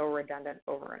seem so redundant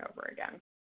over and over again.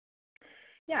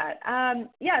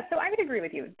 So I would agree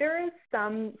with you. There is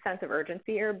some sense of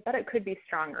urgency here, but it could be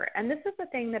stronger. And this is the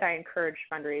thing that I encourage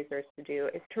fundraisers to do,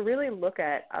 is to really look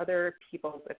at other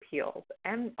people's appeals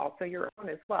and also your own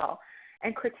as well,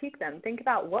 and critique them. Think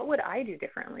about, what would I do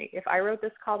differently? If I wrote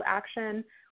this call to action,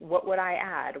 what would I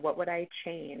add? What would I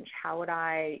change? How would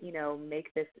I,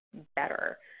 make this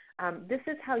better? This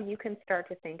is how you can start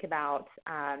to think about,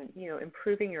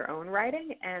 improving your own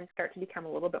writing and start to become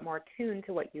a little bit more attuned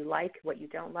to what you like, what you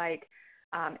don't like,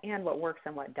 and what works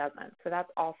and what doesn't. So that's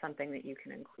all something that you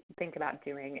can think about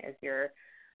doing as you're,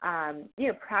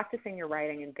 practicing your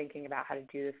writing and thinking about how to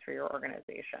do this for your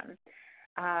organization.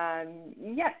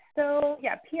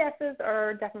 PSs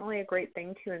are definitely a great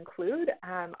thing to include.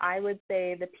 I would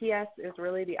say the PS is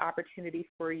really the opportunity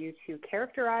for you to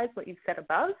characterize what you've said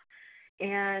above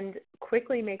and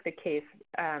quickly make the case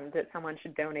that someone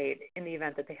should donate in the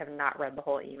event that they have not read the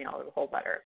whole email or the whole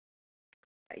letter.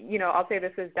 I'll say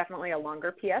this is definitely a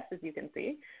longer PS, as you can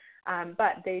see,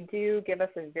 but they do give us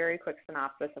a very quick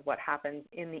synopsis of what happens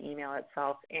in the email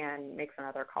itself and makes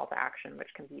another call to action,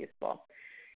 which can be useful.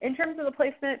 In terms of the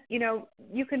placement,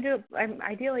 you can do,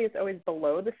 ideally it's always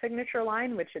below the signature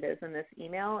line, which it is in this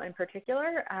email in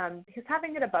particular, because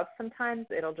having it above sometimes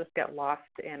it'll just get lost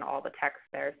in all the text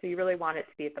there. So you really want it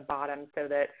to be at the bottom so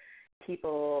that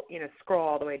people, scroll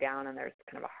all the way down and there's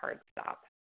kind of a hard stop,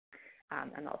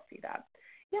 and they'll see that.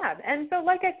 Yeah, and so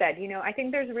like I said, I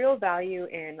think there's real value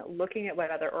in looking at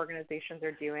what other organizations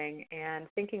are doing and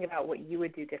thinking about what you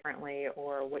would do differently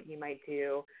or what you might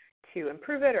do to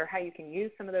improve it, or how you can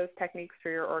use some of those techniques for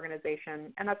your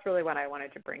organization. And that's really what I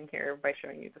wanted to bring here by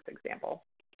showing you this example.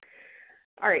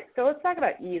 All right, so let's talk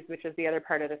about ease, which is the other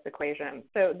part of this equation.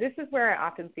 So this is where I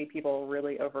often see people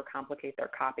really overcomplicate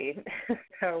their copy.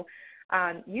 So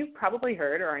you've probably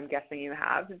heard, or I'm guessing you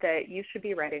have, that you should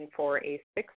be writing for a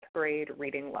 6th grade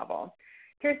reading level.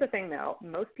 Here's the thing, though.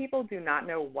 Most people do not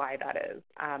know why that is.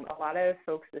 A lot of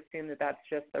folks assume that that's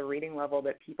just the reading level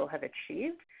that people have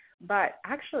achieved. But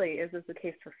actually, as is the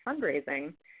case for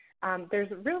fundraising,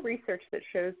 there's real research that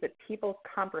shows that people's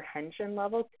comprehension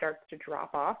level starts to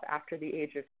drop off after the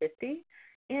age of 50.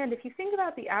 And if you think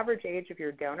about the average age of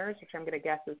your donors, which I'm going to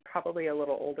guess is probably a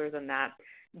little older than that,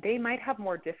 they might have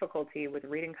more difficulty with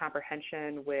reading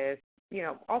comprehension, with,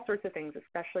 all sorts of things,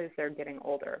 especially as they're getting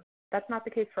older. That's not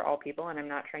the case for all people, and I'm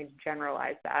not trying to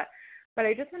generalize that. But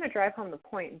I just want to drive home the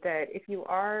point that if you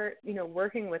are,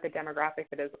 working with a demographic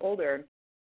that is older,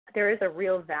 there is a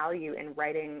real value in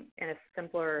writing in a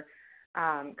simpler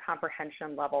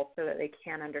comprehension level so that they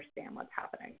can understand what's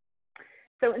happening.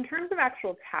 So in terms of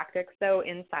actual tactics, though,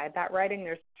 inside that writing,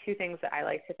 there's 2 things that I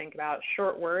like to think about: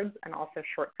 short words and also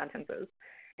short sentences.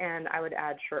 And I would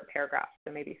add short paragraphs,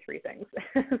 so maybe 3 things.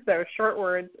 So short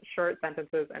words, short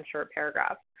sentences, and short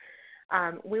paragraphs.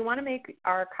 We want to make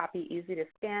our copy easy to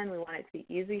scan. We want it to be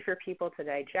easy for people to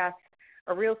digest,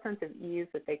 a real sense of ease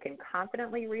that they can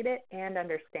confidently read it and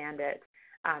understand it,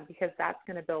 because that's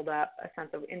going to build up a sense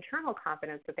of internal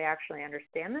confidence that they actually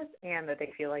understand this and that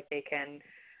they feel like they can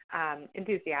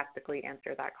enthusiastically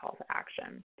answer that call to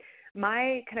action.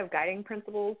 My kind of guiding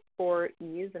principles for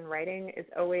ease in writing is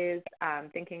always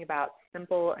thinking about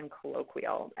simple and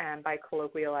colloquial. And by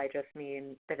colloquial, I just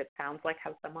mean that it sounds like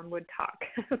how someone would talk.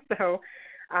 So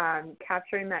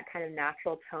capturing that kind of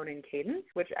natural tone and cadence,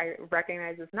 which I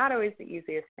recognize is not always the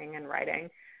easiest thing in writing,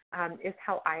 is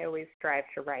how I always strive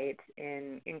to write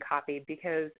in copy,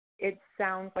 because it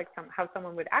sounds like how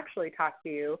someone would actually talk to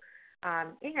you,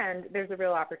 and there's a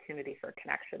real opportunity for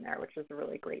connection there, which is a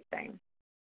really great thing.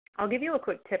 I'll give you a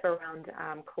quick tip around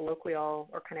colloquial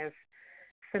or kind of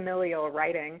familial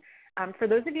writing. For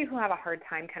those of you who have a hard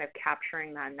time kind of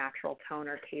capturing that natural tone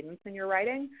or cadence in your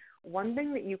writing, one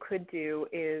thing that you could do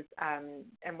is,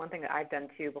 and one thing that I've done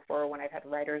too before when I've had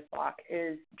writer's block,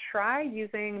 is try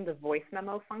using the voice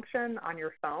memo function on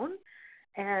your phone.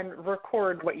 and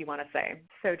record what you want to say.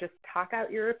 So just talk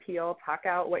out your appeal, talk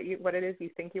out what it is you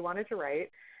think you wanted to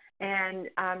write, and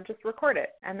just record it.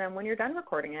 And then when you're done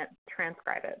recording it,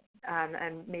 transcribe it.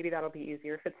 And maybe that'll be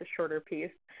easier if it's a shorter piece.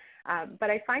 But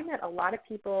I find that a lot of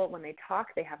people, when they talk,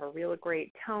 they have a real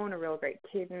great tone, a real great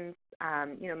cadence,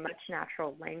 much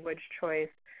natural language choice.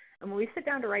 And when we sit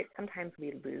down to write, sometimes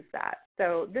we lose that.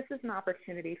 So this is an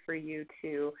opportunity for you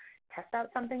to test out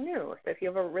something new. So if you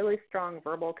have a really strong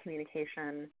verbal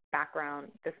communication background,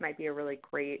 this might be a really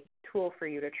great tool for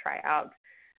you to try out.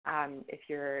 If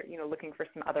you're, looking for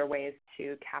some other ways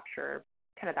to capture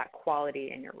kind of that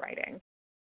quality in your writing.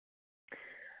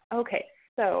 Okay,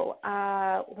 so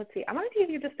let's see. I wanted to give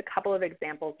you just a couple of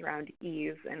examples around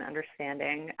ease and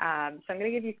understanding. So I'm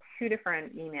going to give you two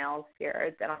different emails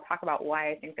here, and I'll talk about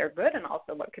why I think they're good and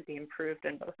also what could be improved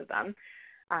in both of them,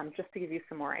 just to give you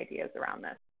some more ideas around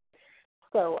this.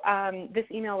 So this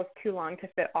email was too long to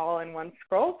fit all in one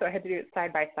scroll, so I had to do it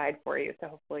side by side for you. So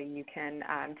hopefully you can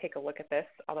take a look at this,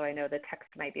 although I know the text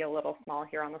might be a little small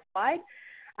here on the slide.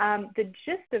 The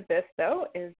gist of this, though,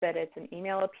 is that it's an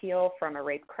email appeal from a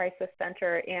rape crisis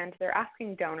center, and they're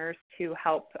asking donors to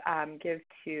help give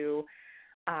to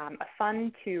a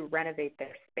fund to renovate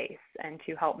their space and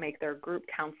to help make their group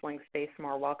counseling space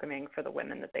more welcoming for the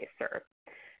women that they serve.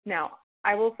 Now,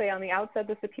 I will say on the outset,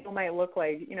 this appeal might look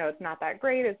like, it's not that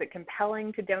great. Is it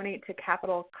compelling to donate to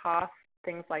capital costs,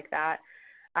 things like that?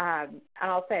 And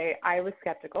I'll say I was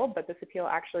skeptical, but this appeal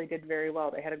actually did very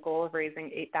well. They had a goal of raising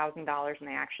 $8,000, and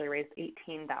they actually raised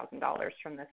 $18,000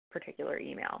 from this particular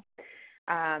email.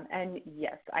 And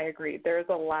yes, I agree. There's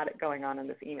a lot going on in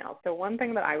this email. So one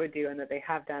thing that I would do, and that they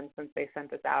have done since they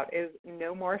sent this out, is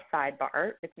no more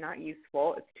sidebar. It's not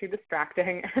useful. It's too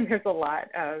distracting, and there's a lot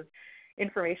of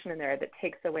information in there that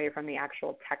takes away from the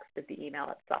actual text of the email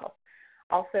itself.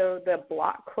 Also, the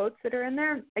block quotes that are in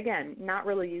there, again, not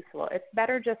really useful. It's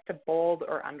better just to bold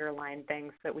or underline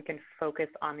things so that we can focus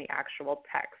on the actual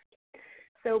text.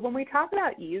 So when we talk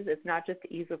about ease, it's not just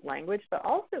ease of language, but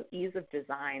also ease of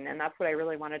design, and that's what I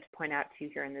really wanted to point out to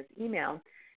you here in this email.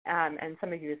 And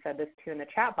some of you have said this too in the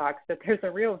chat box, that there's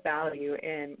a real value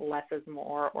in less is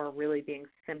more, or really being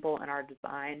simple in our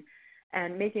design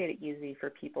and making it easy for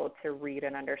people to read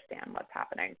and understand what's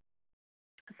happening.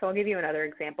 So I'll give you another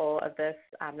example of this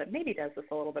that maybe does this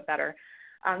a little bit better.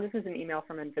 This is an email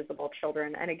from Invisible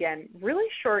Children. And again, really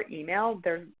short email.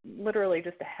 There's literally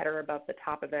just a header above the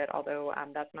top of it, although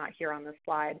that's not here on this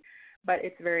slide. But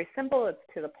it's very simple. It's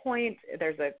to the point.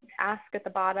 There's an ask at the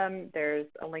bottom. There's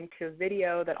a link to a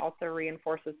video that also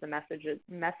reinforces the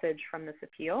message from this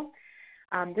appeal.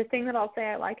 The thing that I'll say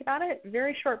I like about it,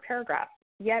 very short paragraph.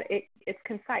 Yet it's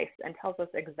concise and tells us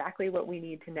exactly what we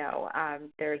need to know.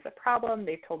 There's a problem,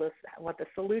 they've told us what the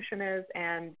solution is,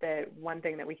 and the one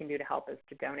thing that we can do to help is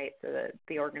to donate so that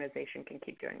the organization can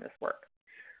keep doing this work.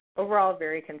 Overall,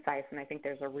 very concise, and I think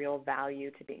there's a real value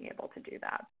to being able to do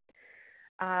that.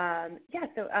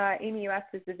 So Amy, you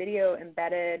asked, is the video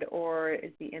embedded or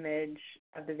is the image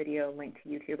of the video linked to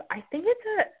YouTube? I think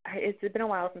it's been a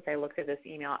while since I looked at this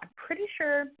email. I'm pretty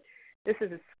sure this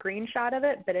is a screenshot of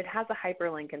it, but it has a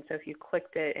hyperlink, and so if you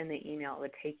clicked it in the email, it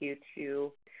would take you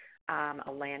to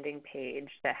a landing page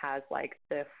that has like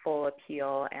the full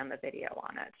appeal and the video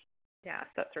on it. Yeah, so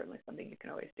that's certainly something you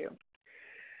can always do.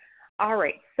 All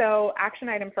right, so action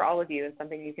item for all of you is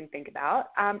something you can think about.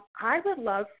 I would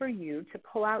love for you to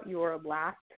pull out your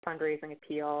last fundraising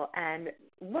appeal and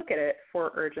look at it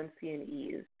for urgency and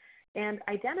ease, and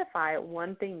identify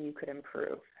one thing you could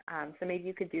improve. So maybe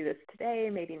you could do this today,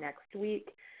 maybe next week.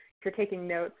 If you're taking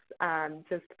notes,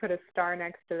 just put a star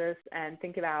next to this and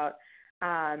think about,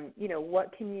 when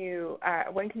can you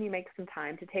make some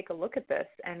time to take a look at this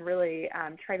and really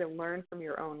try to learn from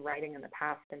your own writing in the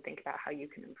past and think about how you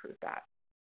can improve that.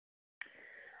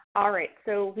 All right,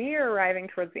 so we are arriving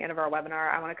towards the end of our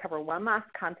webinar. I want to cover one last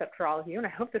concept for all of you, and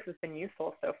I hope this has been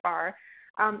useful so far.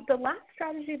 The last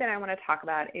strategy that I want to talk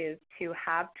about is to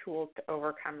have tools to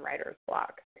overcome writer's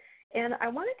block. And I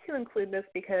wanted to include this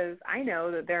because I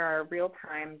know that there are real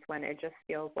times when it just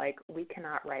feels like we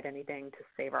cannot write anything to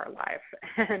save our life.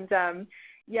 And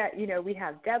yet, we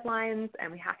have deadlines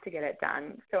and we have to get it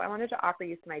done. So I wanted to offer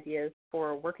you some ideas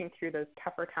for working through those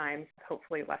tougher times,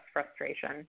 hopefully less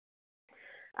frustration.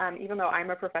 Even though I'm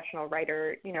a professional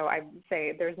writer, I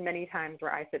say there's many times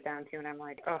where I sit down to and I'm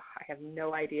like, oh, I have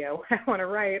no idea what I want to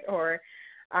write, or,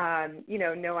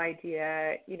 no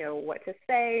idea, what to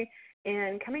say.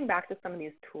 And coming back to some of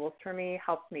these tools for me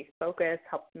helps me focus,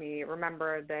 helps me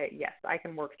remember that, yes, I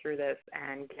can work through this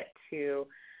and get to,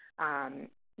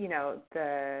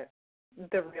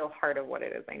 the real heart of what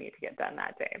it is I need to get done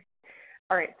that day.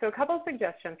 All right, so a couple of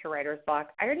suggestions for writer's block.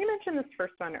 I already mentioned this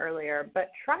first one earlier,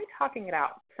 but try talking it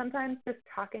out. Sometimes just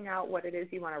talking out what it is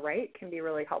you want to write can be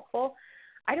really helpful.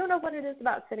 I don't know what it is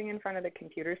about sitting in front of the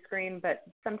computer screen, but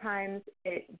sometimes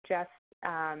it just,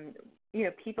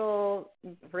 people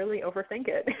really overthink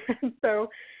it. So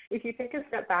if you take a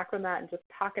step back from that and just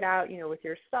talk it out, with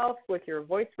yourself, with your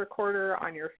voice recorder,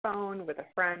 on your phone, with a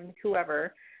friend,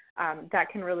 whoever, that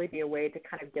can really be a way to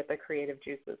kind of get the creative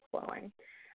juices flowing.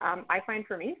 I find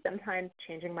for me, sometimes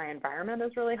changing my environment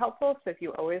is really helpful. So if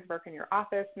you always work in your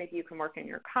office, maybe you can work in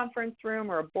your conference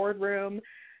room or a boardroom,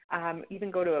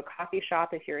 even go to a coffee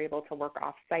shop if you're able to work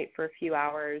off-site for a few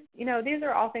hours. These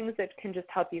are all things that can just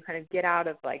help you kind of get out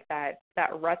of like that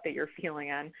rut that you're feeling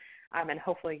in, and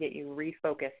hopefully get you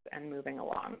refocused and moving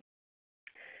along.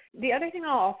 The other thing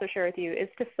I'll also share with you is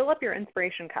to fill up your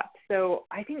inspiration cup. So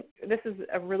I think this is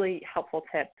a really helpful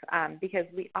tip because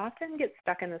we often get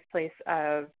stuck in this place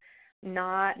of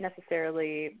not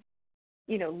necessarily,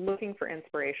 looking for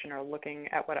inspiration or looking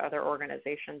at what other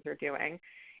organizations are doing.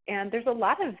 And there's a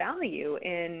lot of value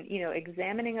in,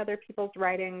 examining other people's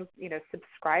writings,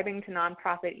 subscribing to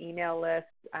nonprofit email lists,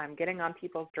 getting on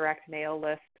people's direct mail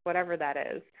lists, whatever that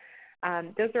is.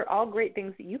 Those are all great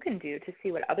things that you can do to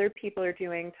see what other people are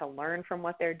doing, to learn from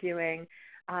what they're doing,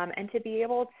 and to be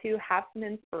able to have some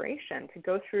inspiration, to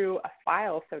go through a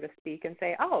file, so to speak, and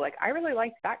say, oh, I really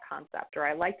liked that concept, or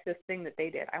I liked this thing that they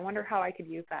did. I wonder how I could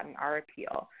use that in our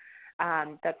appeal.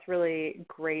 That's really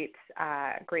great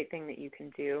thing that you can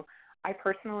do. I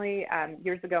personally,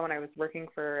 years ago when I was working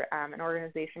for an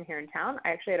organization here in town, I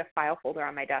actually had a file folder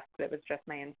on my desk that was just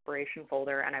my inspiration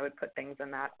folder, and I would put things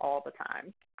in that all the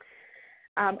time.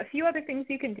 A few other things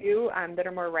you can do that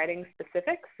are more writing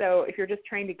specific. So if you're just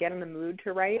trying to get in the mood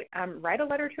to write a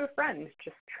letter to a friend.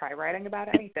 Just try writing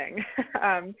about anything.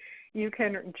 You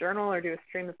can journal or do a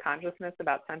stream of consciousness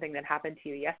about something that happened to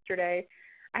you yesterday.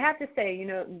 I have to say,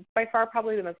 by far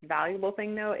probably the most valuable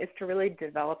thing, though, is to really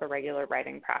develop a regular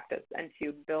writing practice and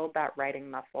to build that writing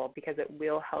muscle, because it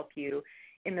will help you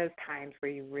in those times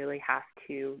where you really have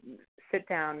to sit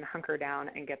down, hunker down,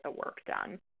 and get the work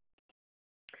done.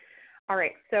 All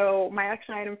right, so my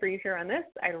action item for you here on this,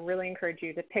 I really encourage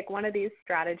you to pick one of these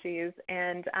strategies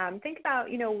and think about,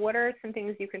 what are some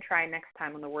things you can try next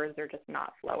time when the words are just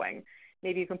not flowing.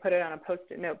 Maybe you can put it on a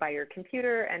Post-it note by your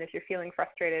computer, and if you're feeling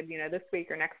frustrated, this week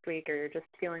or next week, or you're just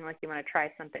feeling like you want to try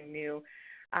something new,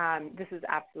 this is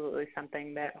absolutely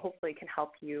something that hopefully can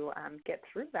help you get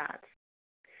through that.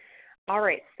 All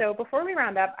right, so before we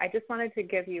round up, I just wanted to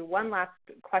give you one last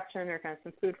question or kind of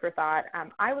some food for thought.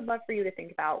 I would love for you to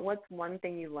think about what's one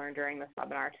thing you learned during this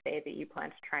webinar today that you plan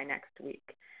to try next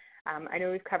week. I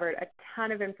know we've covered a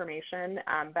ton of information,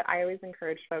 but I always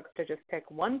encourage folks to just pick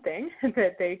one thing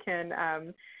that they can,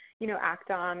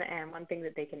 act on, and one thing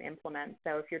that they can implement.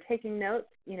 So if you're taking notes,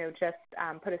 just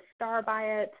put a star by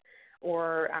it,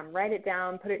 or write it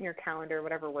down, put it in your calendar,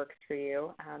 whatever works for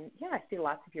you. I see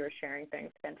lots of you are sharing things.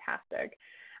 Fantastic.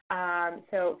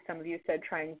 So some of you said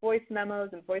trying voice memos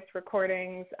and voice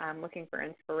recordings, looking for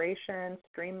inspiration,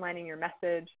 streamlining your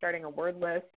message, starting a word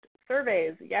list,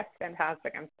 surveys. Yes,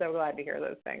 fantastic. I'm so glad to hear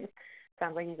those things.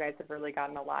 Sounds like you guys have really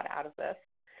gotten a lot out of this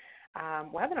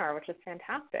webinar, which is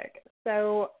fantastic.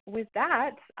 So with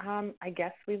that, I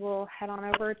guess we will head on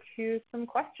over to some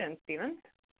questions. Stephen?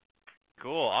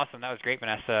 Cool. Awesome. That was great,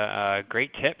 Vanessa.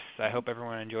 Great tips. I hope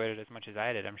everyone enjoyed it as much as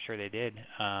I did. I'm sure they did.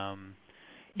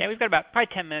 We've got about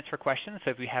probably 10 minutes for questions, so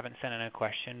if you haven't sent in a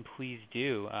question, please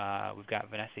do. We've got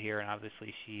Vanessa here, and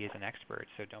obviously she is an expert,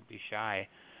 so don't be shy.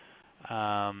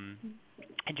 And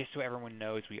just so everyone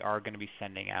knows, we are going to be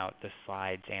sending out the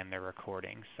slides and the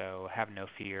recording, so have no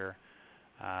fear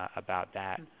about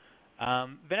that.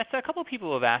 Vanessa, a couple of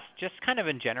people have asked, just kind of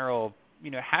in general,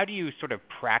 how do you sort of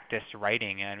practice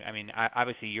writing? And I mean,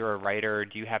 obviously you're a writer.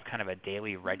 Do you have kind of a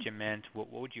daily regiment?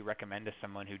 What would you recommend to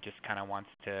someone who just kind of wants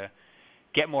to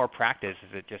get more practice?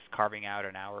 Is it just carving out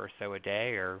an hour or so a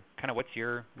day, or kind of what's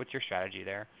your strategy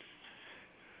there?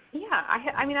 Yeah, I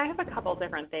have a couple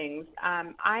different things.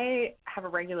 I have a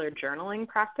regular journaling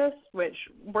practice, which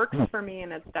works for me,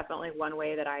 and it's definitely one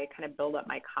way that I kind of build up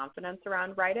my confidence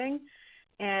around writing.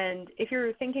 And if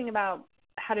you're thinking about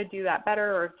how to do that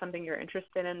better, or something you're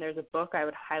interested in, there's a book I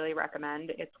would highly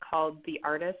recommend. It's called The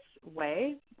Artist's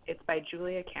Way. It's by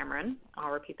Julia Cameron.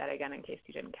 I'll repeat that again in case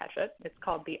you didn't catch it. It's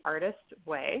called The Artist's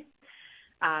Way.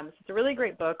 So it's a really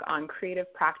great book on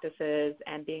creative practices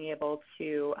and being able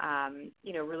to,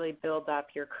 really build up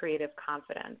your creative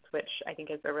confidence, which I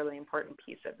think is a really important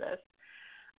piece of this.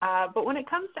 But when it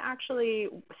comes to actually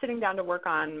sitting down to work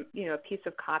on, a piece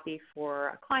of copy for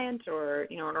a client or,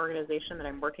 an organization that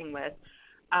I'm working with,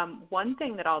 One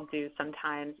thing that I'll do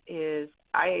sometimes is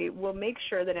I will make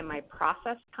sure that in my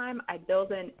process time, I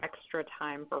build in extra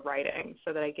time for writing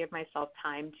so that I give myself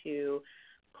time to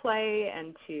play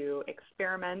and to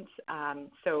experiment.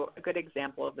 So a good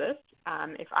example of this,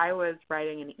 if I was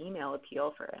writing an email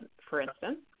appeal, for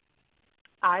instance,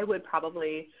 I would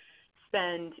probably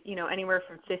spend, anywhere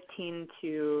from 15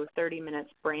 to 30 minutes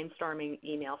brainstorming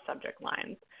email subject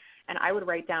lines. And I would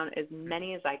write down as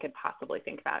many as I could possibly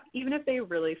think about, even if they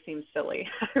really seem silly.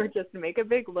 I would just make a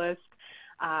big list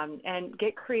and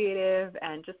get creative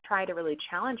and just try to really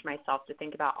challenge myself to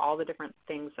think about all the different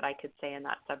things that I could say in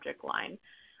that subject line.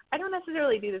 I don't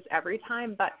necessarily do this every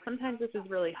time, but sometimes this is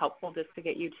really helpful just to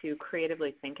get you to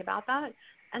creatively think about that.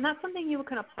 And that's something you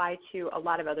can apply to a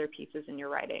lot of other pieces in your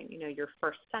writing, your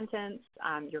first sentence,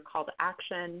 your call to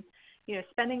action,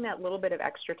 spending that little bit of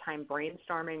extra time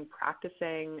brainstorming,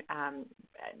 practicing, and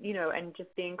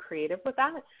just being creative with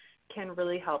that can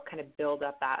really help kind of build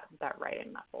up that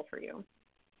writing muscle for you.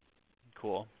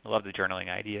 Cool. I love the journaling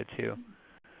idea too.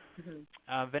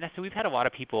 Mm-hmm. Vanessa, we've had a lot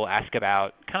of people ask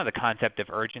about kind of the concept of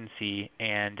urgency,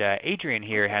 and Adrian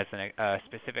here has a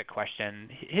specific question.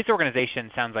 His organization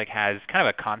sounds like has kind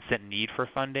of a constant need for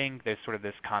funding. There's sort of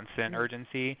this constant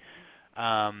urgency.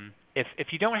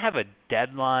 If you don't have a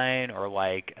deadline or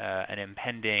like an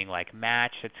impending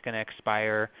match that's going to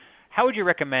expire, how would you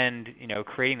recommend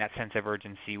creating that sense of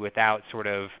urgency without sort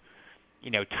of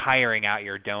tiring out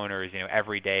your donors?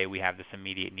 Every day we have this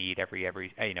immediate need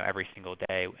every single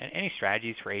day. Any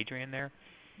strategies for Adrian there?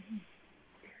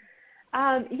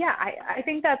 Yeah, I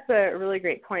think that's a really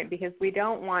great point because we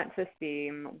don't want to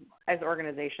seem as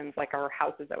organizations like our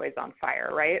house is always on fire,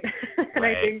 right? And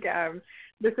Right. I think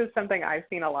this is something I've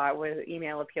seen a lot with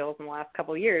email appeals in the last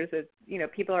couple of years is,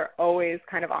 people are always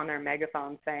kind of on their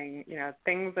megaphone saying,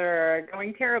 things are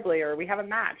going terribly or we have a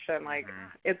match and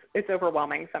it's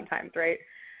overwhelming sometimes, right?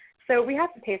 So we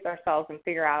have to pace ourselves and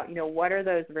figure out, what are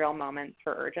those real moments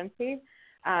for urgency?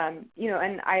 And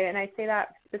I say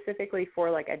that specifically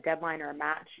for like a deadline or a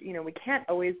match. We can't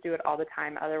always do it all the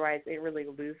time. Otherwise, it really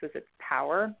loses its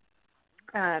power.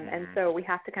 And so we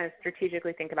have to kind of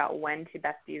strategically think about when to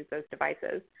best use those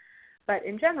devices. But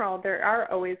in general, there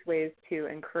are always ways to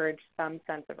encourage some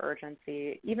sense of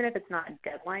urgency, even if it's not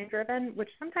deadline driven, which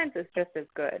sometimes is just as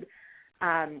good.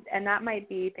 And that might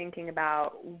be thinking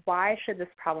about why should this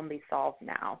problem be solved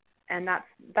now? And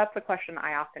that's the question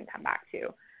I often come back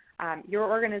to. Your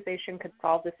organization could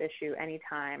solve this issue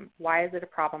anytime. Why is it a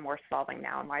problem worth solving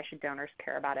now, and why should donors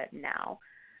care about it now?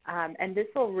 And this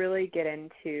will really get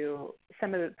into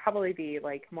some of probably the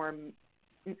more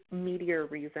meatier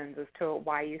reasons as to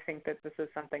why you think that this is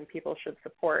something people should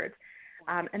support.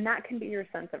 And that can be your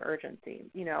sense of urgency.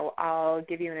 I'll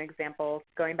give you an example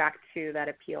going back to that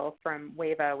appeal from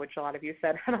WAVA, which a lot of you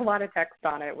said had a lot of text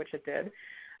on it, which it did.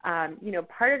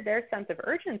 Part of their sense of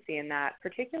urgency in that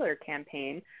particular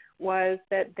campaign was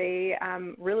that they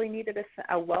really needed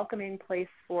a welcoming place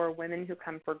for women who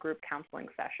come for group counseling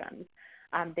sessions.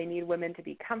 They need women to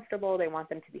be comfortable. They want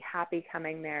them to be happy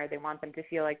coming there. They want them to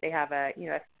feel like they have a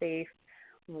safe,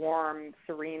 warm,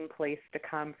 serene place to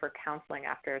come for counseling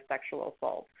after a sexual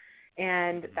assault.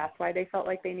 And that's why they felt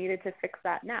like they needed to fix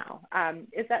that now.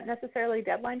 Is that necessarily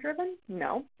deadline driven?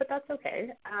 No, but that's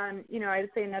okay. I'd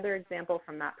say another example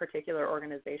from that particular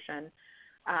organization,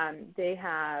 they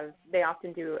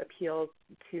often do appeals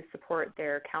to support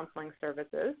their counseling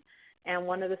services. And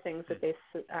one of the things that they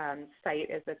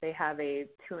cite is that they have a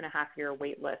 2.5-year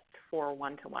wait list for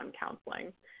one-to-one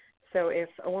counseling. So if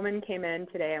a woman came in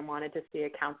today and wanted to see a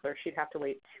counselor, she'd have to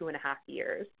wait 2.5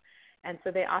 years. And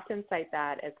so they often cite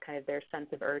that as kind of their sense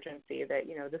of urgency that,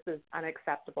 this is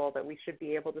unacceptable, that we should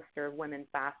be able to serve women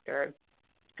faster.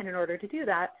 And in order to do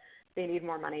that, they need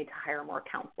more money to hire more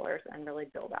counselors and really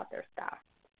build out their staff.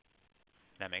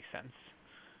 That makes sense.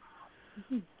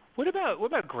 Mm-hmm. What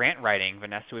about grant writing,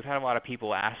 Vanessa? We've had a lot of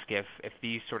people ask if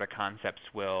these sort of concepts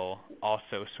will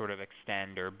also sort of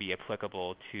extend or be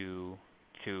applicable to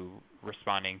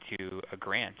responding to a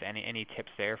grant. Any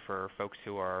tips there for folks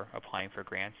who are applying for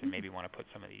grants and maybe want to put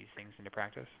some of these things into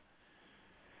practice?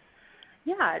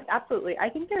 Yeah, absolutely. I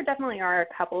think there definitely are a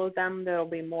couple of them that will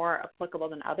be more applicable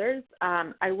than others.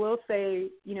 I will say,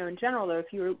 in general, though,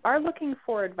 if you are looking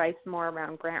for advice more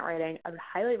around grant writing, I would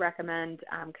highly recommend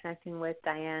connecting with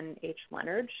Diane H.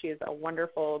 Leonard. She is a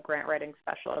wonderful grant writing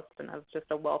specialist and has just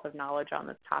a wealth of knowledge on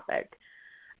this topic.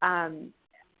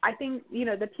 I think,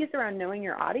 the piece around knowing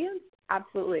your audience,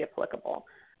 absolutely applicable.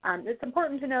 It's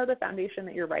important to know the foundation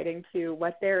that you're writing to,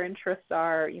 what their interests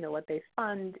are, what they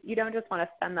fund. You don't just want to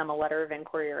send them a letter of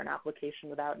inquiry or an application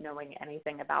without knowing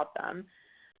anything about them.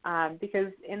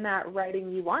 Because in that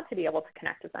writing, you want to be able to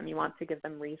connect with them. You want to give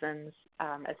them reasons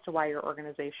as to why your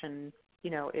organization,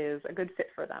 is a good fit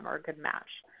for them or a good match.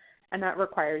 And that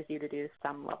requires you to do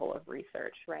some level of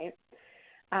research, right?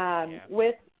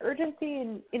 With urgency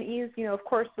and ease, of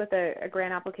course, with a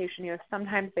grant application,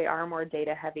 sometimes they are more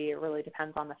data heavy. It really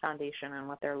depends on the foundation and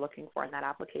what they're looking for in that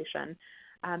application.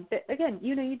 But again,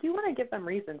 you do want to give them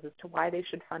reasons as to why they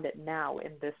should fund it now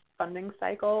in this funding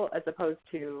cycle as opposed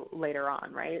to later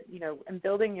on, right? And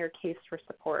building your case for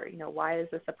support. Why is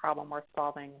this a problem worth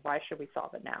solving? Why should we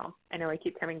solve it now? I know I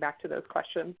keep coming back to those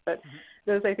questions, but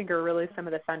those I think are really some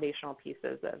of the foundational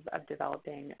pieces of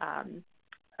developing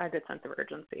a good sense of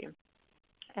urgency.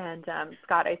 And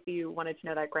Scott, I see you wanted to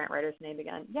know that grant writer's name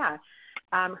again. Yeah,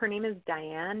 her name is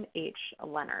Diane H.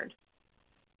 Leonard.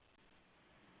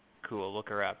 Cool, look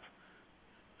her up.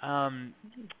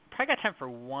 Probably got time for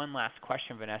one last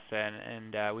question, Vanessa,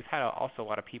 and we've had also a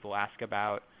lot of people ask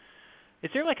about,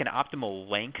 is there like an optimal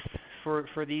length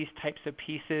for these types of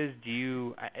pieces?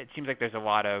 It seems like there's a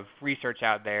lot of research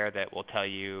out there that will tell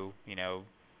you,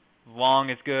 long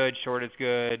is good, short is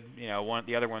good,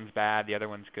 the other one's bad, the other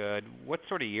one's good. What's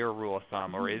sort of your rule of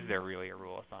thumb, or is there really a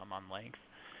rule of thumb on length?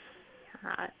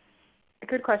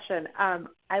 Good question.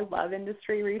 I love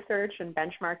industry research and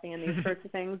benchmarking and these sorts of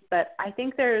things, but I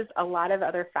think there's a lot of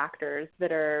other factors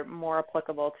that are more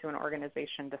applicable to an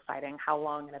organization deciding how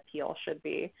long an appeal should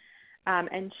be.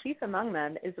 And chief among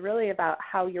them is really about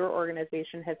how your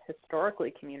organization has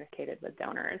historically communicated with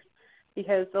donors,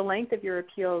 because the length of your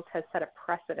appeals has set a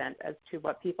precedent as to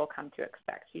what people come to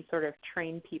expect. You sort of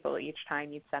train people each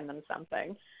time you send them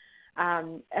something.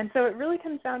 And so it really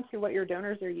comes down to what your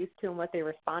donors are used to and what they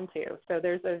respond to. So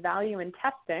there's a value in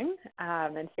testing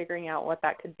and figuring out what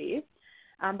that could be,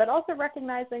 but also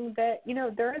recognizing that,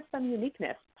 there is some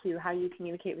uniqueness to how you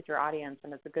communicate with your audience,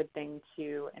 and it's a good thing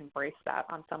to embrace that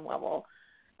on some level.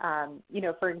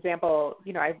 For example,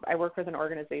 I work with an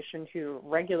organization who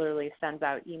regularly sends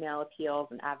out email appeals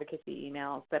and advocacy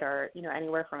emails that are,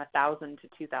 anywhere from 1,000 to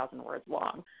 2,000 words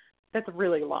long. That's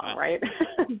really long, right?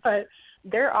 But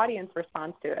their audience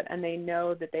responds to it, and they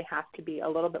know that they have to be a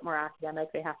little bit more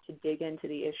academic. They have to dig into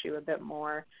the issue a bit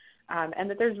more, and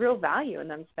that there's real value in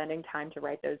them spending time to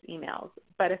write those emails.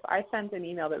 But if I sent an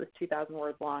email that was 2,000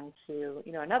 words long to,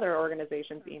 another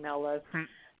organization's email list,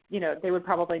 they would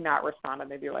probably not respond, and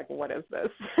they'd be like, what is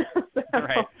this?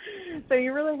 So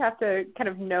you really have to kind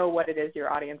of know what it is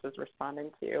your audience is responding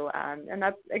to. And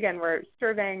that's, again, where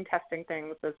surveying, testing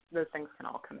things, those things can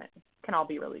all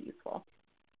be really useful.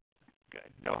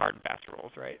 Good. No hard and fast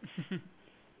rules, right?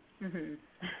 Mm-hmm.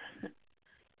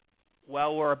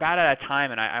 Well, we're about out of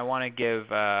time, and I want to give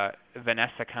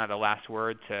Vanessa kind of the last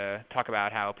word to talk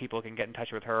about how people can get in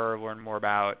touch with her, learn more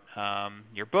about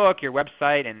your book, your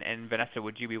website, and Vanessa,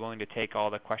 would you be willing to take all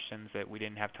the questions that we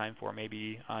didn't have time for,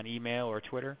 maybe on email or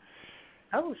Twitter?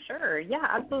 Oh, sure. Yeah,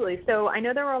 absolutely. So I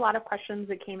know there were a lot of questions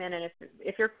that came in, and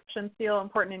if your questions feel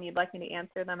important and you'd like me to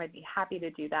answer them, I'd be happy to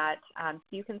do that. So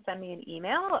you can send me an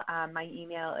email. My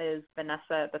email is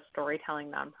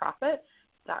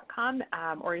vanessa@thestorytellingnonprofit.com,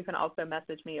 or you can also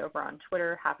message me over on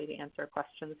Twitter. Happy to answer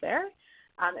questions there.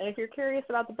 And if you're curious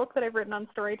about the book that I've written on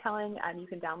storytelling, you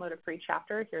can download a free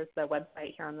chapter. Here's the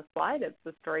website here on the slide. It's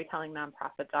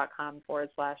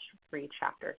thestorytellingnonprofit.com/free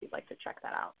chapter if you'd like to check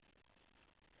that out.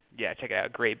 Yeah, check it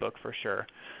out. Great book for sure.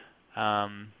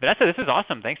 Vanessa, this is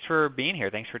awesome. Thanks for being here.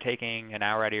 Thanks for taking an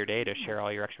hour out of your day to share all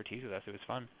your expertise with us. It was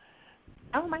fun.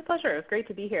 Oh, my pleasure. It was great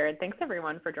to be here. And thanks,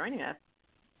 everyone, for joining us.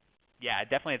 Yeah,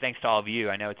 definitely thanks to all of you.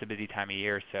 I know it's a busy time of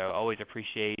year, so always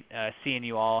appreciate seeing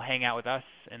you all hang out with us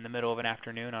in the middle of an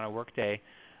afternoon on a work day.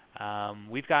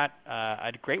 We've got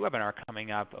a great webinar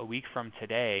coming up a week from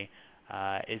today.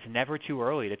 It's never too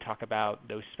early to talk about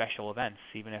those special events,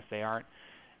 even if they aren't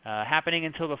happening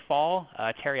until the fall.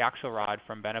 Terry Axelrod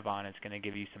from Benavon is going to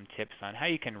give you some tips on how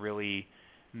you can really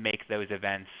make those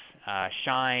events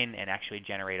shine and actually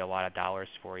generate a lot of dollars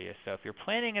for you. So if you're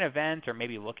planning an event or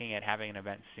maybe looking at having an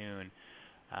event soon,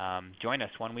 join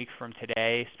us 1 week from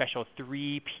today, special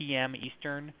 3 p.m.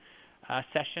 Eastern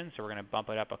session. So we're going to bump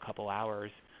it up a couple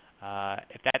hours.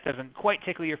 If that doesn't quite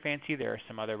tickle your fancy, there are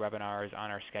some other webinars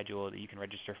on our schedule that you can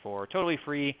register for. Totally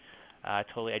free,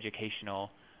 totally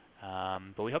educational.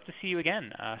 But we hope to see you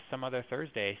again some other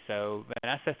Thursday. So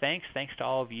Vanessa, thanks. Thanks to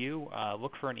all of you.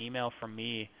 Look for an email from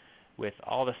me with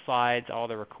all the slides, all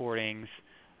the recordings.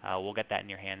 We'll get that in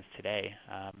your hands today.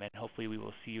 And hopefully we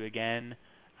will see you again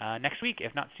next week,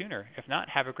 if not sooner. If not,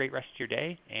 have a great rest of your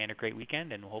day and a great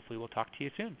weekend, and hopefully we'll talk to you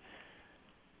soon.